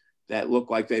patients that look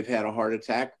like they've had a heart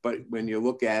attack, but when you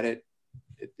look at it,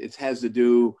 it has to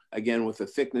do, again, with the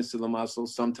thickness of the muscle,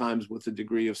 sometimes with the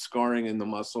degree of scarring in the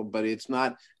muscle, but it's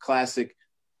not classic,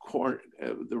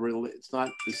 it's not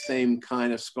the same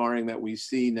kind of scarring that we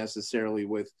see necessarily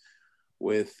with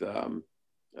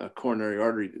coronary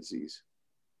artery disease.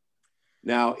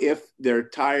 Now, if they're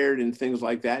tired and things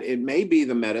like that, it may be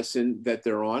the medicine that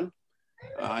they're on.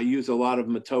 I use a lot of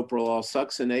metoprolol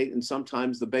succinate, and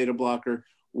sometimes the beta blocker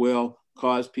will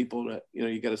cause people to,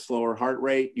 you get a slower heart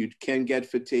rate, you can get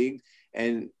fatigued,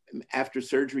 and after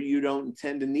surgery, you don't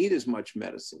tend to need as much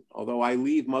medicine. Although I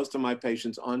leave most of my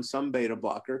patients on some beta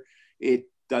blocker,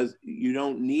 you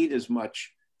don't need as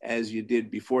much as you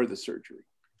did before the surgery.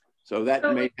 So that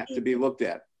may have to be looked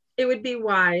at. It would be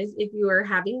wise, if you are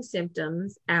having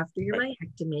symptoms after your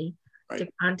myectomy, to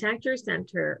contact your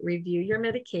center, review your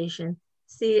medication,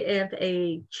 see if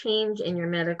a change in your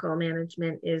medical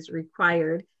management is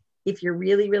required. If you're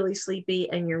really, really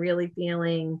sleepy and you're really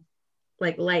feeling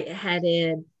like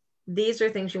lightheaded, these are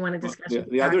things you want to discuss.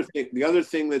 The other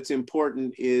thing that's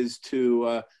important is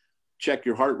to check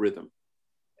your heart rhythm.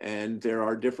 And there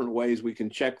are different ways we can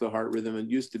check the heart rhythm. It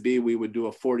used to be we would do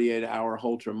a 48-hour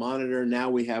Holter monitor. Now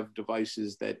we have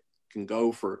devices that can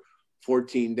go for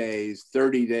 14 days,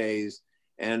 30 days.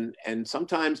 And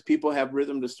sometimes people have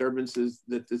rhythm disturbances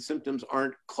that the symptoms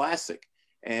aren't classic.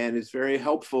 And it's very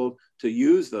helpful to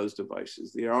use those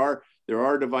devices. There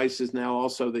are devices now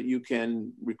also that you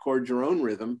can record your own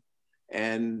rhythm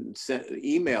and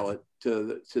email it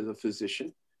to the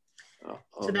physician.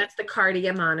 So that's the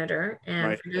Kardia monitor. And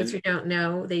right. for those who don't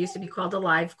know, they used to be called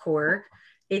AliveCor.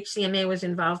 HCMA was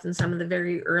involved in some of the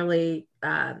very early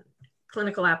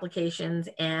clinical applications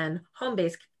and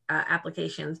home-based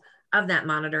applications of that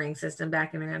monitoring system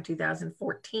back in around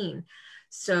 2014.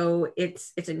 So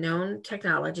it's a known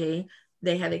technology.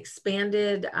 They have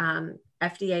expanded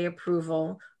FDA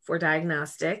approval for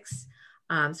diagnostics.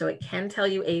 So it can tell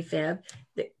you AFib.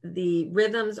 The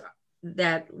rhythms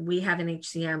that we have in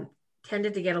HCM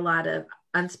tended to get a lot of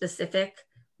unspecific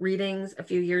readings a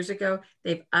few years ago.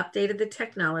 They've updated the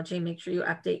technology. Make sure you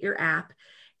update your app.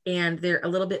 And they're a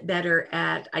little bit better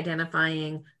at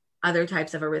identifying other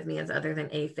types of arrhythmias other than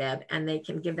AFib, and they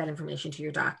can give that information to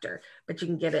your doctor. But you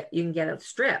can get a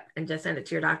strip and just send it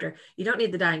to your doctor. You don't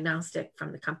need the diagnostic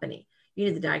from the company. You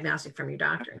need the diagnostic from your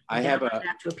doctor. I have to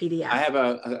a PDF. I have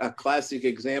a classic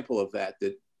example of that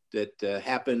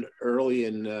happened early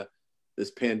in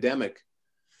this pandemic.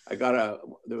 There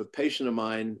was a patient of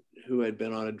mine who had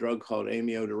been on a drug called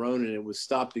amiodarone, and it was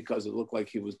stopped because it looked like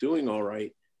he was doing all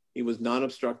right. He was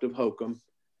non-obstructive HOCM.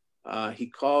 He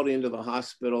called into the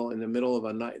hospital in the middle of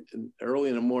a night, early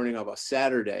in the morning of a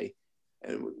Saturday,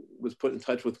 and was put in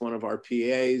touch with one of our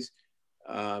PAs.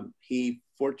 He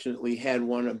fortunately had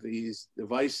one of these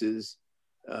devices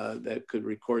that could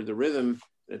record the rhythm.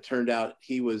 It turned out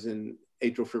he was in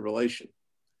atrial fibrillation.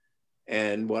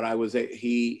 And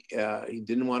he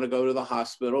didn't want to go to the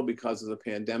hospital because of the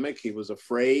pandemic. He was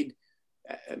afraid,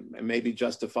 and maybe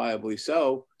justifiably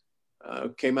so.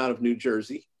 Came out of New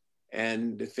Jersey,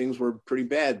 and things were pretty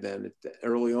bad then,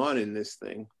 early on in this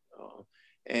thing.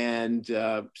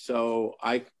 So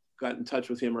I got in touch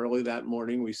with him early that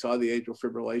morning. We saw the atrial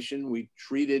fibrillation. We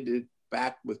treated it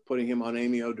back with putting him on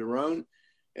amiodarone.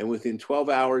 And within 12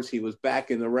 hours, he was back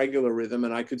in the regular rhythm,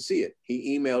 and I could see it.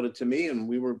 He emailed it to me, and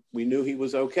we knew he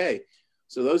was okay.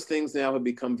 So those things now have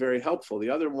become very helpful.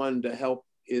 The other one to help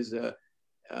is an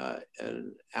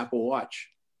Apple Watch.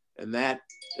 And that,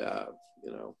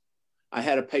 I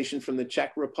had a patient from the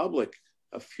Czech Republic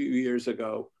a few years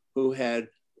ago who had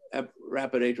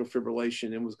rapid atrial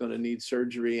fibrillation and was going to need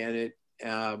surgery, and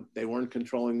they weren't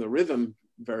controlling the rhythm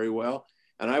very well.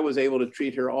 And I was able to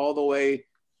treat her all the way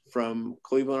from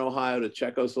Cleveland, Ohio to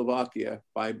Czechoslovakia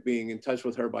by being in touch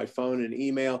with her by phone and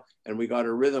email, and we got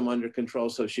her rhythm under control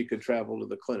so she could travel to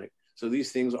the clinic. So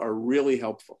these things are really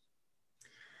helpful.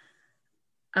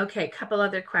 Okay, a couple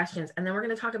other questions, and then we're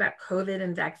going to talk about COVID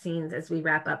and vaccines as we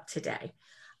wrap up today.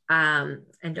 And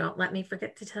don't let me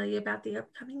forget to tell you about the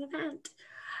upcoming event.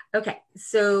 Okay,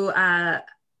 so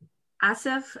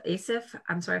Asif,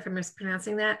 I'm sorry if I'm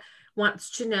mispronouncing that, wants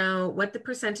to know what the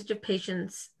percentage of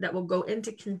patients that will go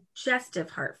into congestive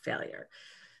heart failure.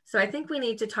 So I think we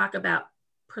need to talk about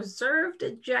preserved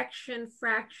ejection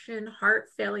fraction heart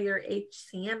failure,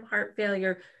 HCM heart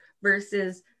failure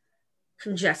versus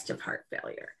congestive heart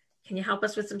failure. Can you help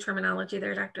us with some terminology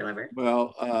there, Dr. Lever?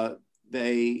 Well,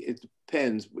 it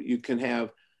depends. You can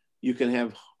have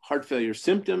heart failure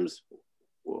symptoms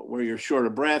where you're short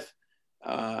of breath,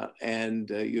 and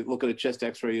you look at a chest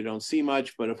X-ray, you don't see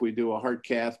much. But if we do a heart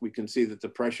cath, we can see that the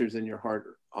pressures in your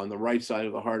heart on the right side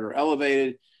of the heart are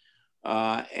elevated,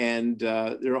 and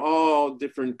there are all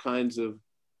different kinds of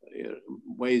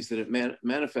ways that it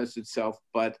manifests itself.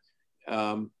 But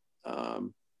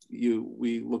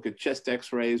we look at chest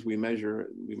X-rays, we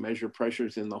measure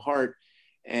pressures in the heart,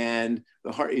 and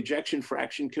the heart ejection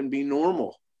fraction can be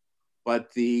normal,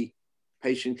 but the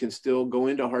patient can still go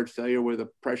into heart failure where the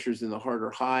pressures in the heart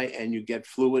are high and you get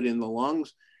fluid in the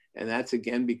lungs. And that's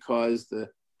again because the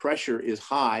pressure is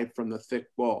high from the thick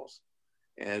walls.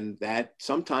 And that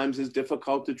sometimes is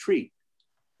difficult to treat.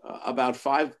 About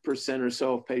 5% or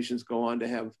so of patients go on to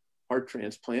have heart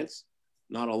transplants,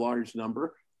 not a large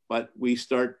number, but we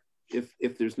start,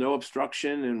 if there's no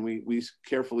obstruction, and we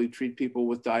carefully treat people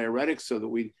with diuretics so that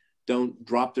we don't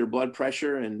drop their blood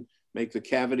pressure and make the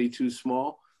cavity too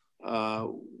small.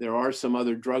 There are some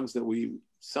other drugs that we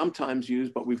sometimes use,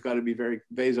 but we've got to be very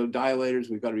vasodilators.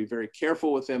 We've got to be very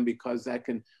careful with them because that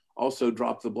can also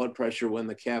drop the blood pressure when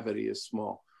the cavity is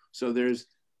small. So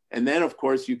and then of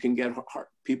course you can get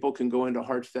people can go into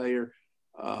heart failure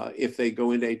if they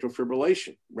go into atrial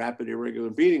fibrillation, rapid irregular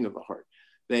beating of the heart.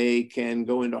 They can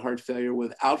go into heart failure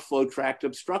with outflow tract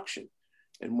obstruction.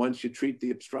 And once you treat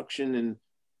the obstruction, and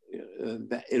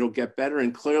that it'll get better.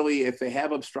 And clearly, if they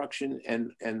have obstruction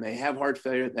and they have heart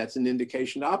failure, that's an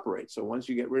indication to operate. So once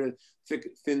you get rid of,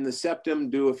 thin the septum,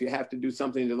 if you have to do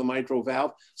something to the mitral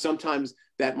valve, sometimes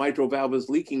that mitral valve is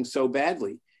leaking so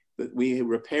badly that we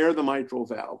repair the mitral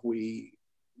valve. We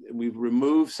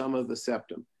remove some of the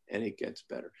septum and it gets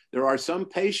better. There are some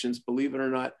patients, believe it or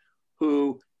not,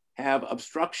 who have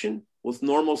obstruction with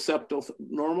normal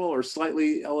or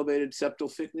slightly elevated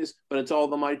septal thickness, but it's all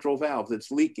the mitral valve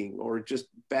that's leaking or just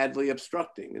badly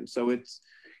obstructing. And so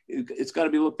it's got to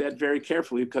be looked at very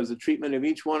carefully because the treatment of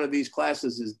each one of these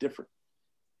classes is different.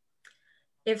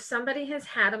 If somebody has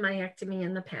had a myectomy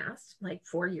in the past, like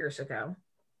 4 years ago,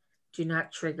 do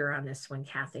not trigger on this one,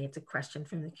 Kathy. It's a question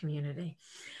from the community.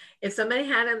 If somebody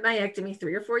had a myectomy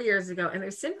 3 or 4 years ago and their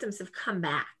symptoms have come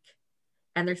back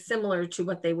and they're similar to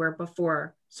what they were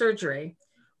before surgery,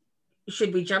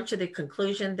 should we jump to the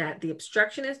conclusion that the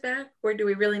obstruction is back, or do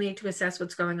we really need to assess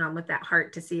what's going on with that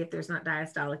heart to see if there's not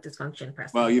diastolic dysfunction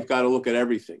present? Well, you've got to look at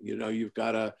everything. You know, you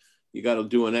got to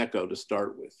do an echo to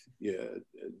start with.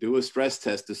 Do a stress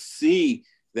test to see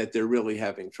that they're really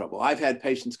having trouble. I've had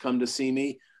patients come to see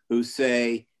me who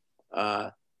say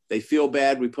they feel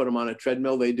bad. We put them on a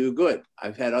treadmill. They do good.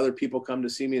 I've had other people come to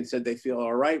see me and said they feel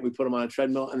all right. We put them on a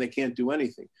treadmill and they can't do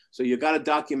anything. So you got to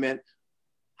document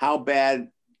how bad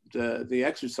the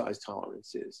exercise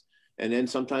tolerance is. And then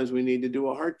sometimes we need to do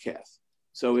a heart cath.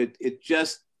 So it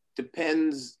just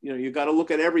depends. You know, you got to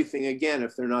look at everything again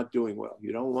if they're not doing well.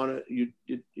 You don't want to,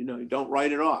 you don't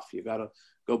write it off. You got to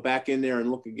go back in there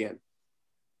and look again.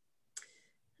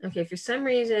 Okay, for some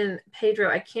reason, Pedro,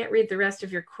 I can't read the rest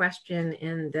of your question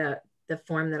in the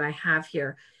form that I have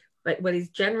here, but what he's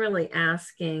generally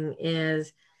asking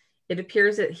is, it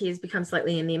appears that he's become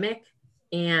slightly anemic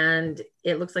and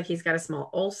it looks like he's got a small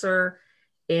ulcer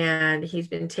and he's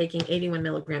been taking 81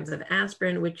 milligrams of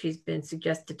aspirin, which he's been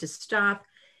suggested to stop.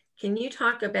 Can you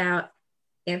talk about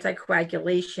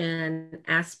anticoagulation,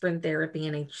 aspirin therapy,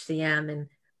 and HCM, and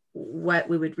what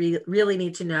we would really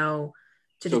need to know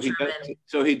to determine?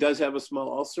 So he does have a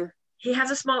small ulcer? He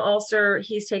has a small ulcer.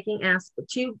 He's taking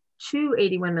two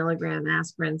 81 milligram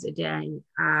aspirins a day.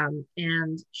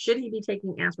 And should he be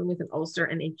taking aspirin with an ulcer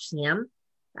and HCM?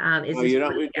 You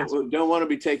don't want to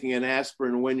be taking an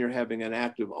aspirin when you're having an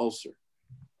active ulcer.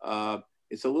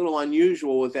 It's a little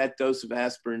unusual with that dose of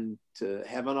aspirin to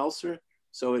have an ulcer.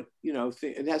 So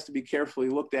it has to be carefully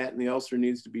looked at, and the ulcer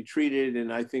needs to be treated.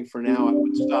 And I think for now I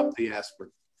would stop the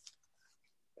aspirin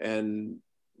and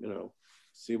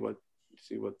see what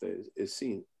is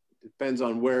seen. It depends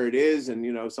on where it is,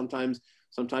 and sometimes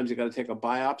you got to take a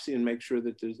biopsy and make sure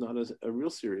that there's not a real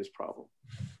serious problem.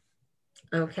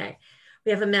 Okay.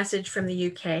 We have a message from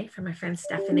the UK from my friend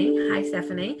Stephanie. Hi,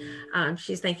 Stephanie.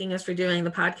 She's thanking us for doing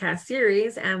the podcast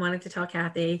series and wanted to tell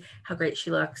Kathy how great she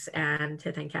looks and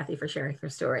to thank Kathy for sharing her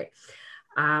story.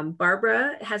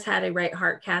 Barbara has had a right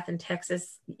heart cath in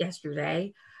Texas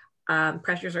yesterday.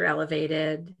 Pressures are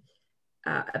elevated.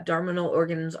 Abdominal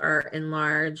organs are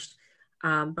enlarged.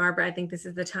 Barbara, I think this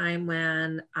is the time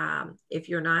when if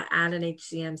you're not at an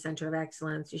HCM center of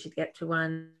excellence, you should get to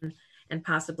one, and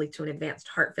possibly to an advanced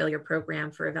heart failure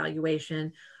program for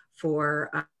evaluation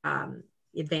for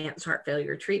advanced heart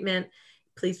failure treatment.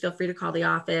 Please feel free to call the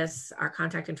office. Our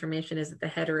contact information is at the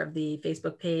header of the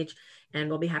Facebook page, and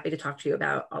we'll be happy to talk to you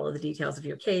about all of the details of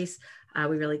your case.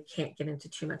 We really can't get into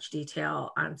too much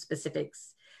detail on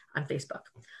specifics on Facebook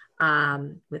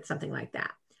with something like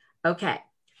that. Okay,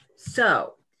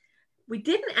 so we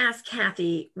didn't ask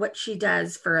Kathy what she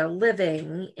does for a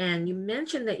living, and you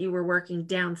mentioned that you were working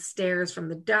downstairs from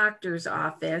the doctor's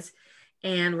office,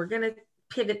 and we're going to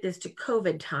pivot this to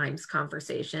COVID times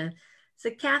conversation. So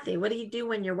Kathy, what do you do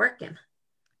when you're working?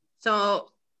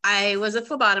 So I was a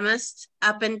phlebotomist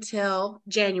up until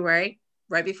January,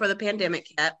 right before the pandemic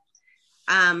hit.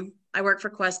 I work for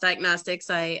Quest Diagnostics.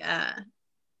 I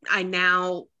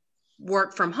now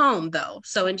work from home though.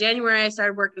 So in January, I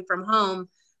started working from home,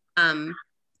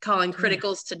 calling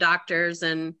criticals to doctors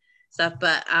and stuff,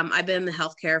 but I've been in the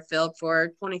healthcare field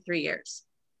for 23 years.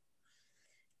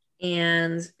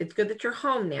 And it's good that you're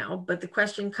home now, but the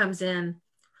question comes in,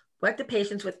 what do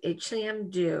patients with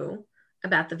HCM do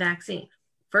about the vaccine?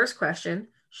 First question,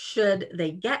 should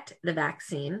they get the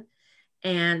vaccine?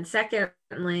 And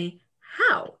secondly,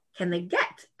 how can they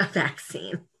get a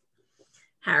vaccine?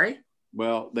 Harry?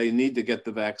 Well, they need to get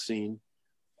the vaccine.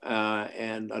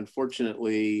 And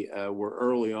unfortunately, we're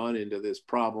early on into this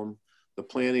problem. The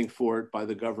planning for it by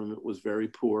the government was very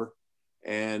poor.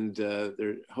 And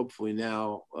they're hopefully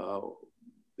now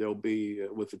there'll be,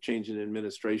 with the change in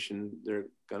administration, they're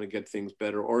going to get things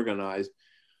better organized.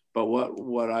 But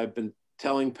what I've been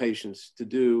telling patients to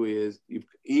do is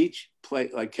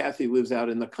like Kathy lives out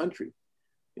in the country.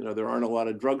 There aren't a lot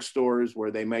of drugstores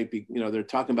where they might be, they're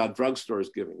talking about drugstores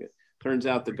giving it. Turns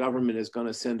out the government is going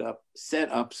to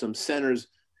set up some centers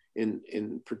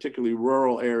in particularly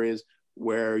rural areas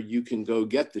where you can go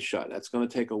get the shot. That's going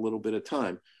to take a little bit of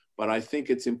time. But I think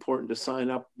it's important to sign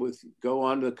up go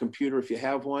onto the computer if you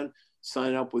have one,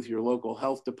 sign up with your local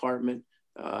health department.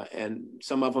 And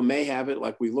some of them may have it,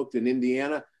 like we looked in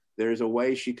Indiana. There's a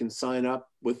way she can sign up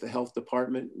with the health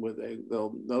department where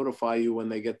they'll notify you when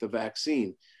they get the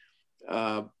vaccine.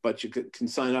 But you can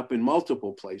sign up in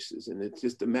multiple places, and it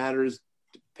just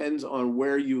depends on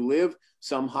where you live.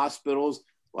 Some hospitals,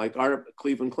 like our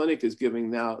Cleveland Clinic, is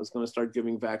going to start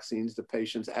giving vaccines to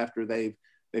patients after they've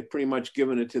pretty much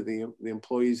given it to the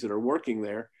employees that are working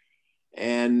there.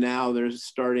 And now they're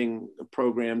starting a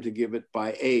program to give it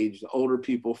by age, the older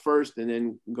people first and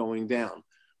then going down.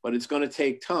 But it's going to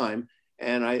take time.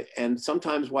 And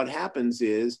sometimes what happens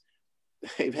is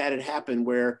they've had it happen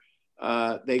where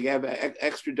they have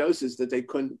extra doses that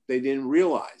they didn't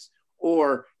realize.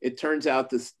 Or it turns out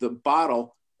the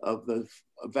bottle of the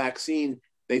vaccine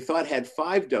they thought had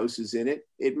 5 doses in it.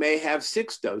 It may have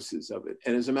 6 doses of it.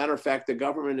 And as a matter of fact, the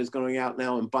government is going out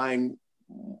now and buying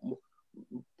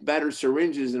better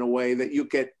syringes in a way that you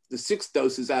get the 6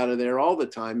 doses out of there all the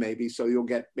time, maybe. So you'll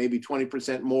get maybe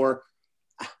 20% more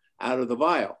out of the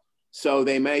vial. So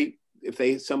they may,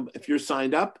 if you're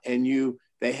signed up and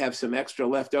they have some extra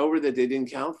left over that they didn't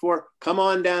count for, come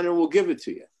on down and we'll give it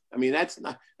to you. I mean, that's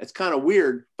kind of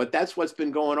weird, but that's what's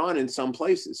been going on in some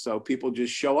places. So people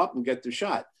just show up and get the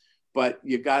shot. But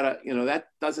you gotta, that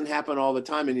doesn't happen all the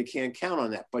time and you can't count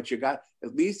on that. But you got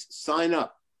at least sign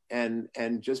up and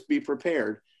just be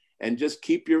prepared and just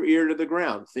keep your ear to the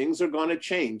ground. Things are going to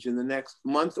change in the next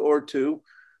month or two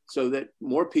so that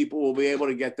more people will be able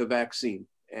to get the vaccine.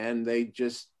 And they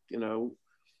just,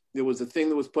 there was a thing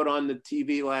that was put on the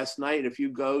TV last night. If you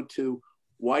go to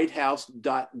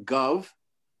whitehouse.gov,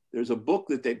 there's a book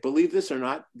that they, believe this or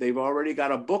not, they've already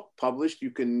got a book published.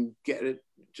 You can get it,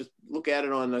 just look at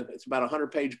it it's about a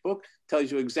 100-page book,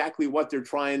 tells you exactly what they're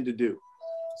trying to do.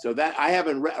 So that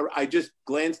I just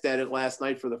glanced at it last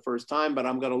night for the first time, but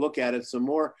I'm going to look at it some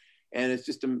more. And it's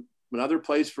just another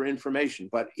place for information.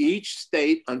 But each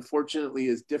state, unfortunately,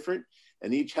 is different,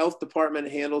 and each health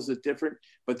department handles it different.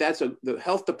 But the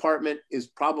health department is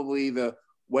probably the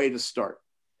way to start.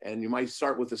 And you might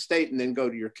start with the state and then go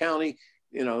to your county.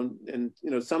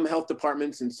 Some health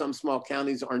departments in some small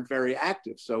counties aren't very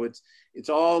active. So it's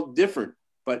all different,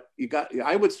 but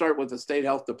I would start with the state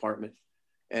health department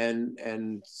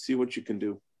and see what you can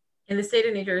do. In the state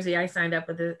of New Jersey, I signed up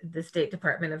with the State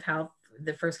Department of Health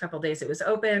the first couple of days it was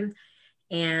open.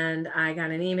 And I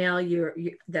got an email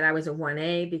that I was a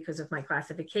 1A because of my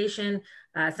classification.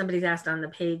 Somebody's asked on the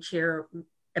page here,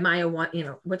 am I a 1,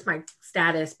 what's my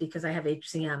status because I have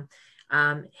HCM?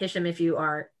 Hisham, if you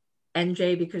are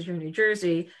NJ because you're in New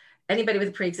Jersey, anybody with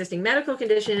a pre-existing medical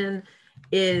condition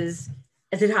is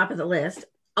at the top of the list,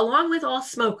 along with all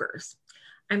smokers.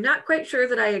 I'm not quite sure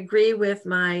that I agree with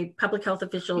my public health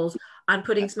officials on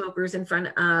putting smokers in front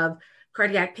of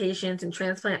cardiac patients and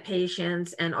transplant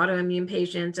patients and autoimmune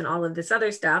patients and all of this other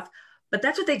stuff, but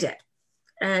that's what they did.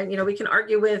 And, we can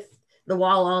argue with the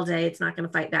wall all day. It's not going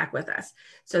to fight back with us.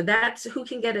 So that's who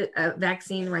can get a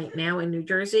vaccine right now in New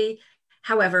Jersey.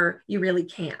 However, you really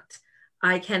can't.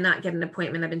 I cannot get an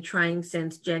appointment. I've been trying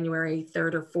since January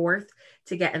 3rd or 4th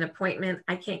to get an appointment.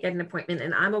 I can't get an appointment,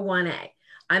 and I'm a 1A.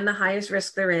 I'm the highest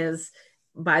risk there is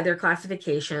by their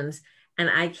classifications, and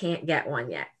I can't get one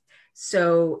yet.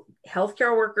 So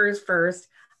healthcare workers first.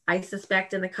 I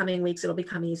suspect in the coming weeks, it'll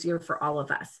become easier for all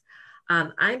of us.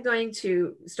 I'm going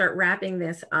to start wrapping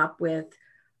this up with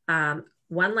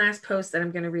one last post that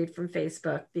I'm going to read from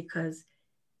Facebook, because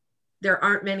there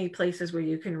aren't many places where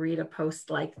you can read a post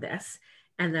like this.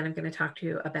 And then I'm going to talk to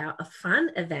you about a fun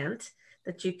event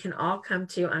that you can all come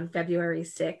to on February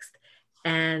 6th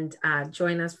and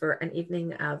join us for an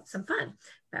evening of some fun.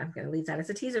 But I'm going to leave that as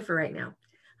a teaser for right now.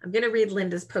 I'm going to read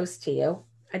Linda's post to you.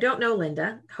 I don't know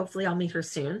Linda. Hopefully I'll meet her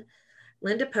soon.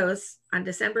 Linda posts on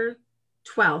December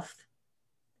 12th.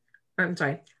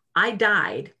 I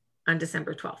died on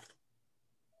December 12th.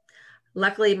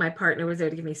 Luckily, my partner was there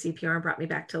to give me CPR and brought me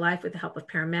back to life with the help of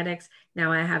paramedics.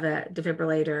 Now I have a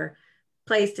defibrillator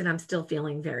placed and I'm still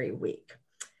feeling very weak.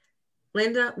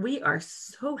 Linda, we are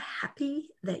so happy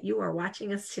that you are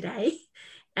watching us today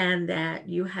and that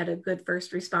you had a good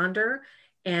first responder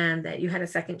and that you had a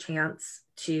second chance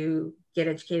to get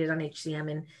educated on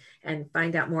HCM and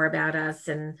find out more about us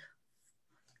and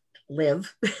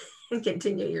live and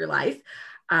continue your life.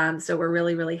 So we're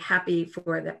really, really happy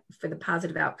for the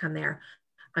positive outcome there.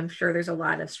 I'm sure there's a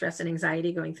lot of stress and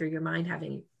anxiety going through your mind,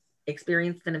 having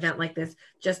experienced an event like this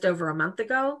just over a month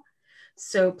ago.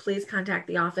 So please contact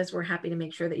the office. We're happy to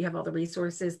make sure that you have all the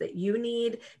resources that you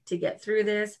need to get through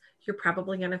this. You're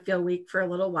probably going to feel weak for a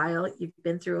little while. You've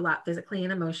been through a lot physically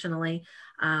and emotionally.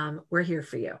 We're here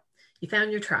for you. You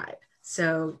found your tribe.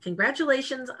 So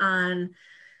congratulations on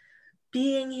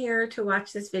being here to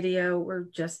watch this video. We're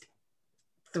just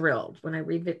thrilled when I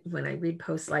read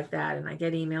posts like that, and I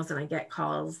get emails and I get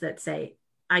calls that say,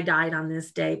 I died on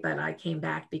this day, but I came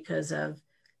back because of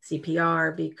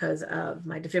CPR, because of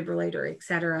my defibrillator,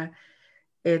 etc.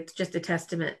 It's just a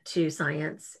testament to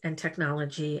science and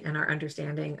technology and our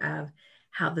understanding of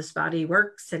how this body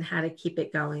works and how to keep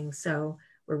it going. So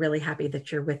we're really happy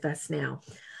that you're with us now.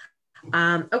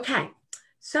 Okay,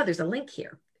 so there's a link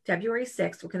here. February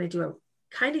 6th, we're going to do a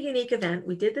kind of unique event.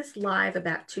 We did this live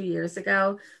about 2 years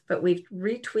ago, but we've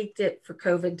retweaked it for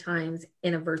COVID times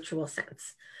in a virtual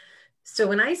sense. So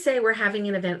when I say we're having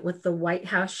an event with the White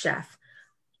House chef,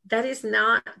 that is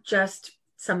not just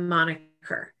some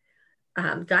moniker.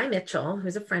 Guy Mitchell,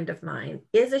 who's a friend of mine,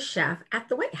 is a chef at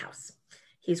the White House.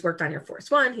 He's worked on Air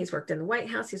Force One. He's worked in the White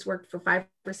House. He's worked for 5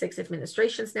 or 6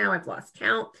 administrations now. I've lost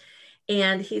count.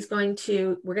 And we're going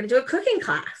to do a cooking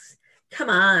class. Come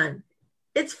on.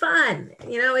 It's fun.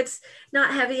 You know, it's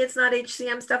not heavy. It's not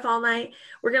HCM stuff all night.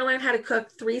 We're going to learn how to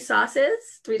cook 3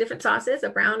 different sauces, a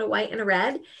brown, a white, and a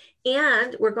red.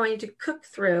 And we're going to cook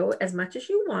through, as much as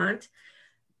you want,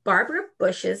 Barbara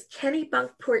Bush's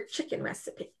Kennebunkport chicken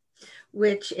recipe,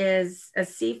 which is a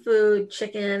seafood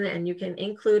chicken, and you can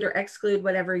include or exclude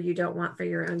whatever you don't want for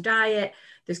your own diet.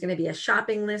 There's going to be a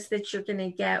shopping list that you're going to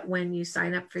get when you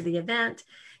sign up for the event.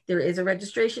 There is a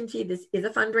registration fee. This is a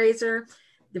fundraiser.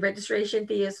 The registration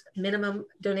fee is minimum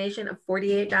donation of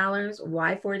 $48.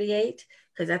 Why 48?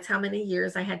 Because that's how many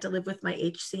years I had to live with my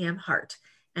HCM heart.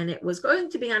 And it was going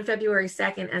to be on February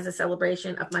 2nd as a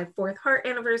celebration of my 4th heart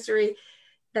anniversary.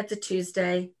 That's a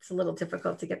Tuesday. It's a little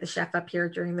difficult to get the chef up here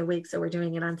during the week, so we're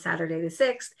doing it on Saturday the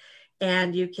 6th.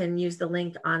 And you can use the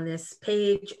link on this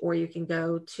page, or you can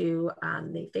go to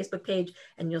the Facebook page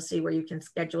and you'll see where you can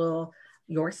schedule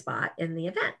your spot in the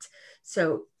event.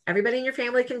 So everybody in your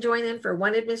family can join in for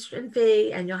 1 admission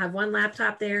fee, and you'll have 1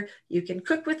 laptop there. You can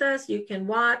cook with us, you can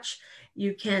watch,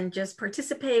 you can just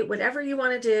participate, whatever you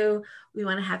want to do, we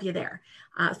want to have you there.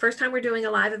 First time we're doing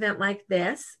a live event like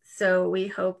this, so we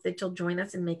hope that you'll join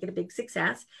us and make it a big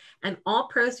success. And all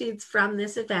proceeds from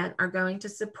this event are going to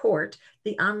support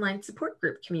the online support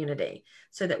group community,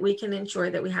 so that we can ensure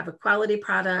that we have a quality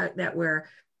product that we're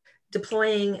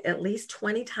deploying at least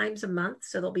 20 times a month.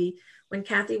 So there'll be, when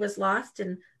Kathy was lost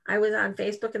and I was on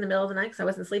Facebook in the middle of the night because I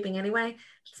wasn't sleeping anyway,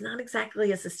 it's not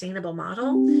exactly a sustainable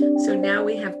model. So now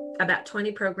we have about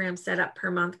 20 programs set up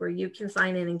per month where you can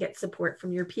sign in and get support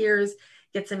from your peers,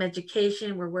 get some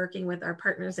education. We're working with our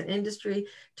partners in industry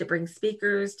to bring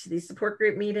speakers to these support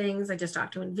group meetings. I just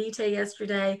talked to Invitae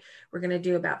yesterday. We're going to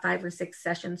do about 5 or 6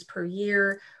 sessions per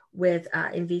year with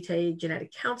Invitae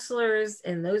genetic counselors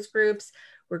in those groups.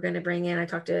 We're going to bring in, I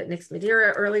talked to Nick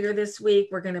Madeira earlier this week.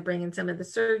 We're going to bring in some of the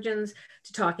surgeons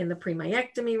to talk in the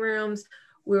pre-myectomy rooms.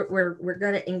 We're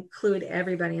going to include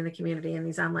everybody in the community in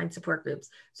these online support groups.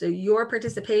 So your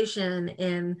participation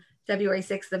in February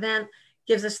 6th event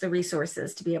gives us the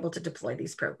resources to be able to deploy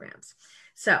these programs.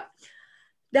 So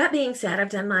that being said, I've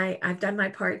done my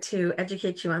part to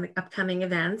educate you on the upcoming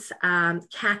events.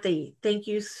 Kathy, thank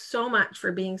you so much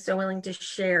for being so willing to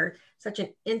share such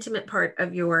an intimate part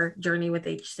of your journey with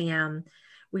HCM.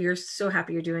 We are so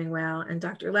happy you're doing well. And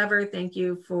Dr. Lever, thank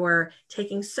you for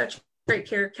taking such great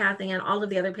care of Kathy and all of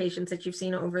the other patients that you've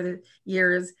seen over the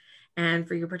years, and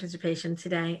for your participation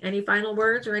today. Any final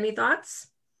words or any thoughts?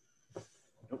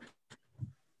 Nope.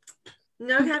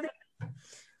 No, Kathy?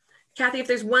 Kathy, if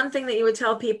there's one thing that you would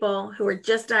tell people who are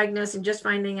just diagnosed and just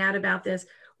finding out about this,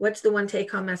 what's the one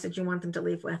take-home message you want them to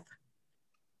leave with?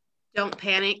 Don't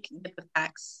panic, get the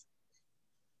facts.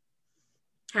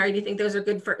 Harry, do you think those are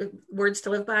good words to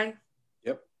live by?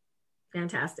 Yep.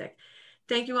 Fantastic.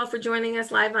 Thank you all for joining us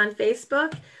live on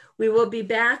Facebook. We will be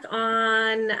back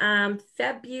on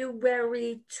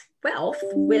February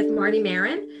 12th with Marty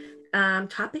Marin.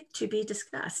 Topic to be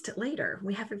discussed later.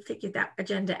 We haven't figured that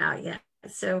agenda out yet.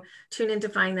 So tune in to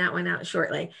find that one out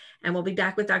shortly. And we'll be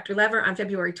back with Dr. Lever on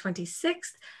February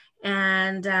 26th.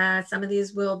 And some of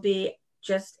these will be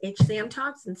just HCM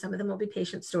talks, and some of them will be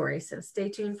patient stories. So stay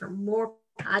tuned for more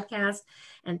podcasts.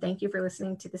 And thank you for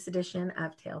listening to this edition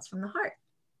of Tales from the Heart.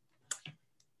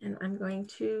 And I'm going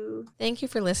to... Thank you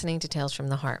for listening to Tales from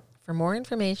the Heart. For more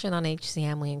information on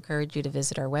HCM, we encourage you to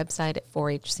visit our website at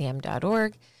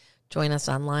 4hcm.org. Join us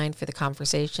online for the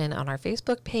conversation on our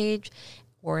Facebook page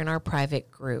or in our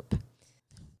private group.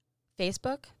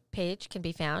 Facebook page can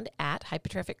be found at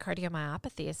Hypertrophic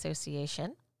Cardiomyopathy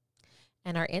Association.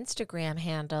 And our Instagram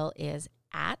handle is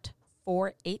at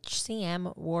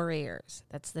 4HCM Warriors.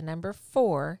 That's the number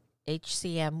 4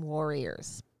 HCM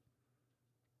Warriors.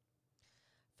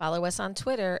 Follow us on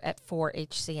Twitter at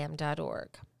 4hcm.org.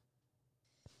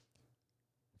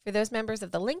 For those members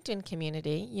of the LinkedIn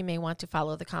community, you may want to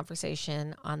follow the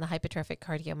conversation on the Hypertrophic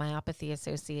Cardiomyopathy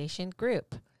Association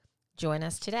group. Join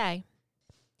us today.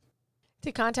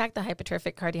 To contact the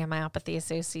Hypertrophic Cardiomyopathy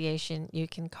Association, you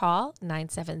can call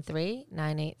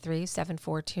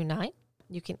 973-983-7429.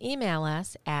 You can email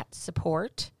us at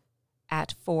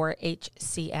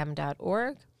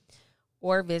support@4hcm.org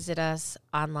or visit us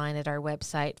online at our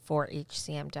website,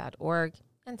 4hcm.org,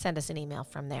 and send us an email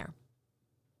from there.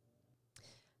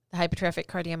 The Hypertrophic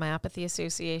Cardiomyopathy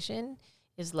Association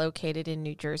is located in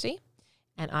New Jersey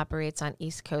and operates on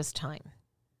East Coast time.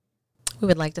 We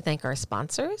would like to thank our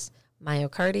sponsors,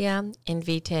 MyoKardia,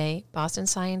 Invitae, Boston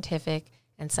Scientific,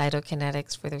 and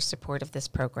Cytokinetics for their support of this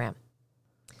program.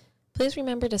 Please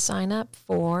remember to sign up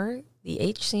for the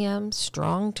HCM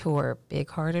Strong Tour, Big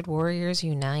Hearted Warriors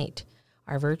Unite.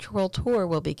 Our virtual tour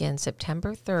will begin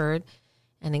September 3rd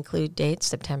and include dates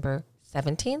September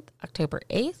 17th, October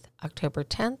 8th, October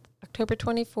 10th, October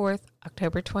 24th,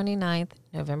 October 29th,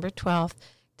 November 12th,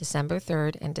 December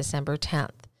 3rd, and December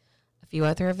 10th. A few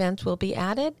other events will be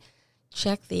added.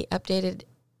 Check the updated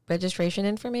registration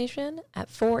information at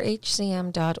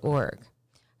 4hcm.org.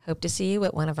 Hope to see you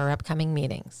at one of our upcoming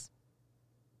meetings.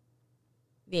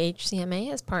 The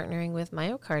HCMA is partnering with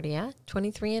MyoKardia,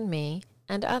 23andMe,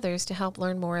 and others to help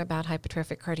learn more about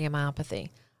hypertrophic cardiomyopathy.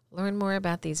 Learn more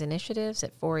about these initiatives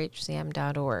at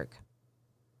 4hcm.org.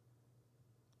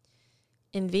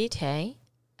 Invitae,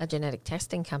 a genetic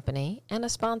testing company and a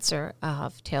sponsor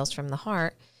of Tales from the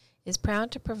Heart, is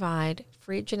proud to provide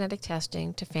free genetic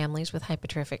testing to families with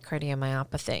hypertrophic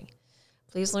cardiomyopathy.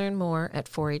 Please learn more at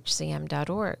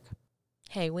 4hcm.org.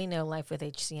 Hey, we know life with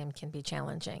HCM can be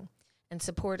challenging, and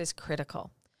support is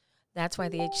critical. That's why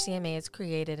the HCMA has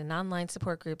created an online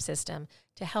support group system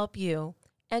to help you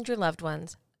and your loved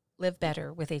ones live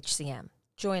better with HCM.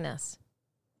 Join us.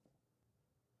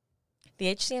 The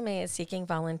HCMA is seeking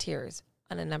volunteers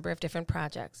on a number of different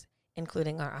projects,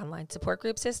 including our online support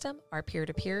group system, our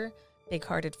peer-to-peer Big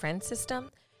Hearted Friends system,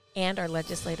 and our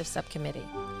legislative subcommittee.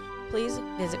 Please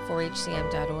visit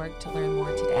 4hcm.org to learn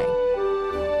more today.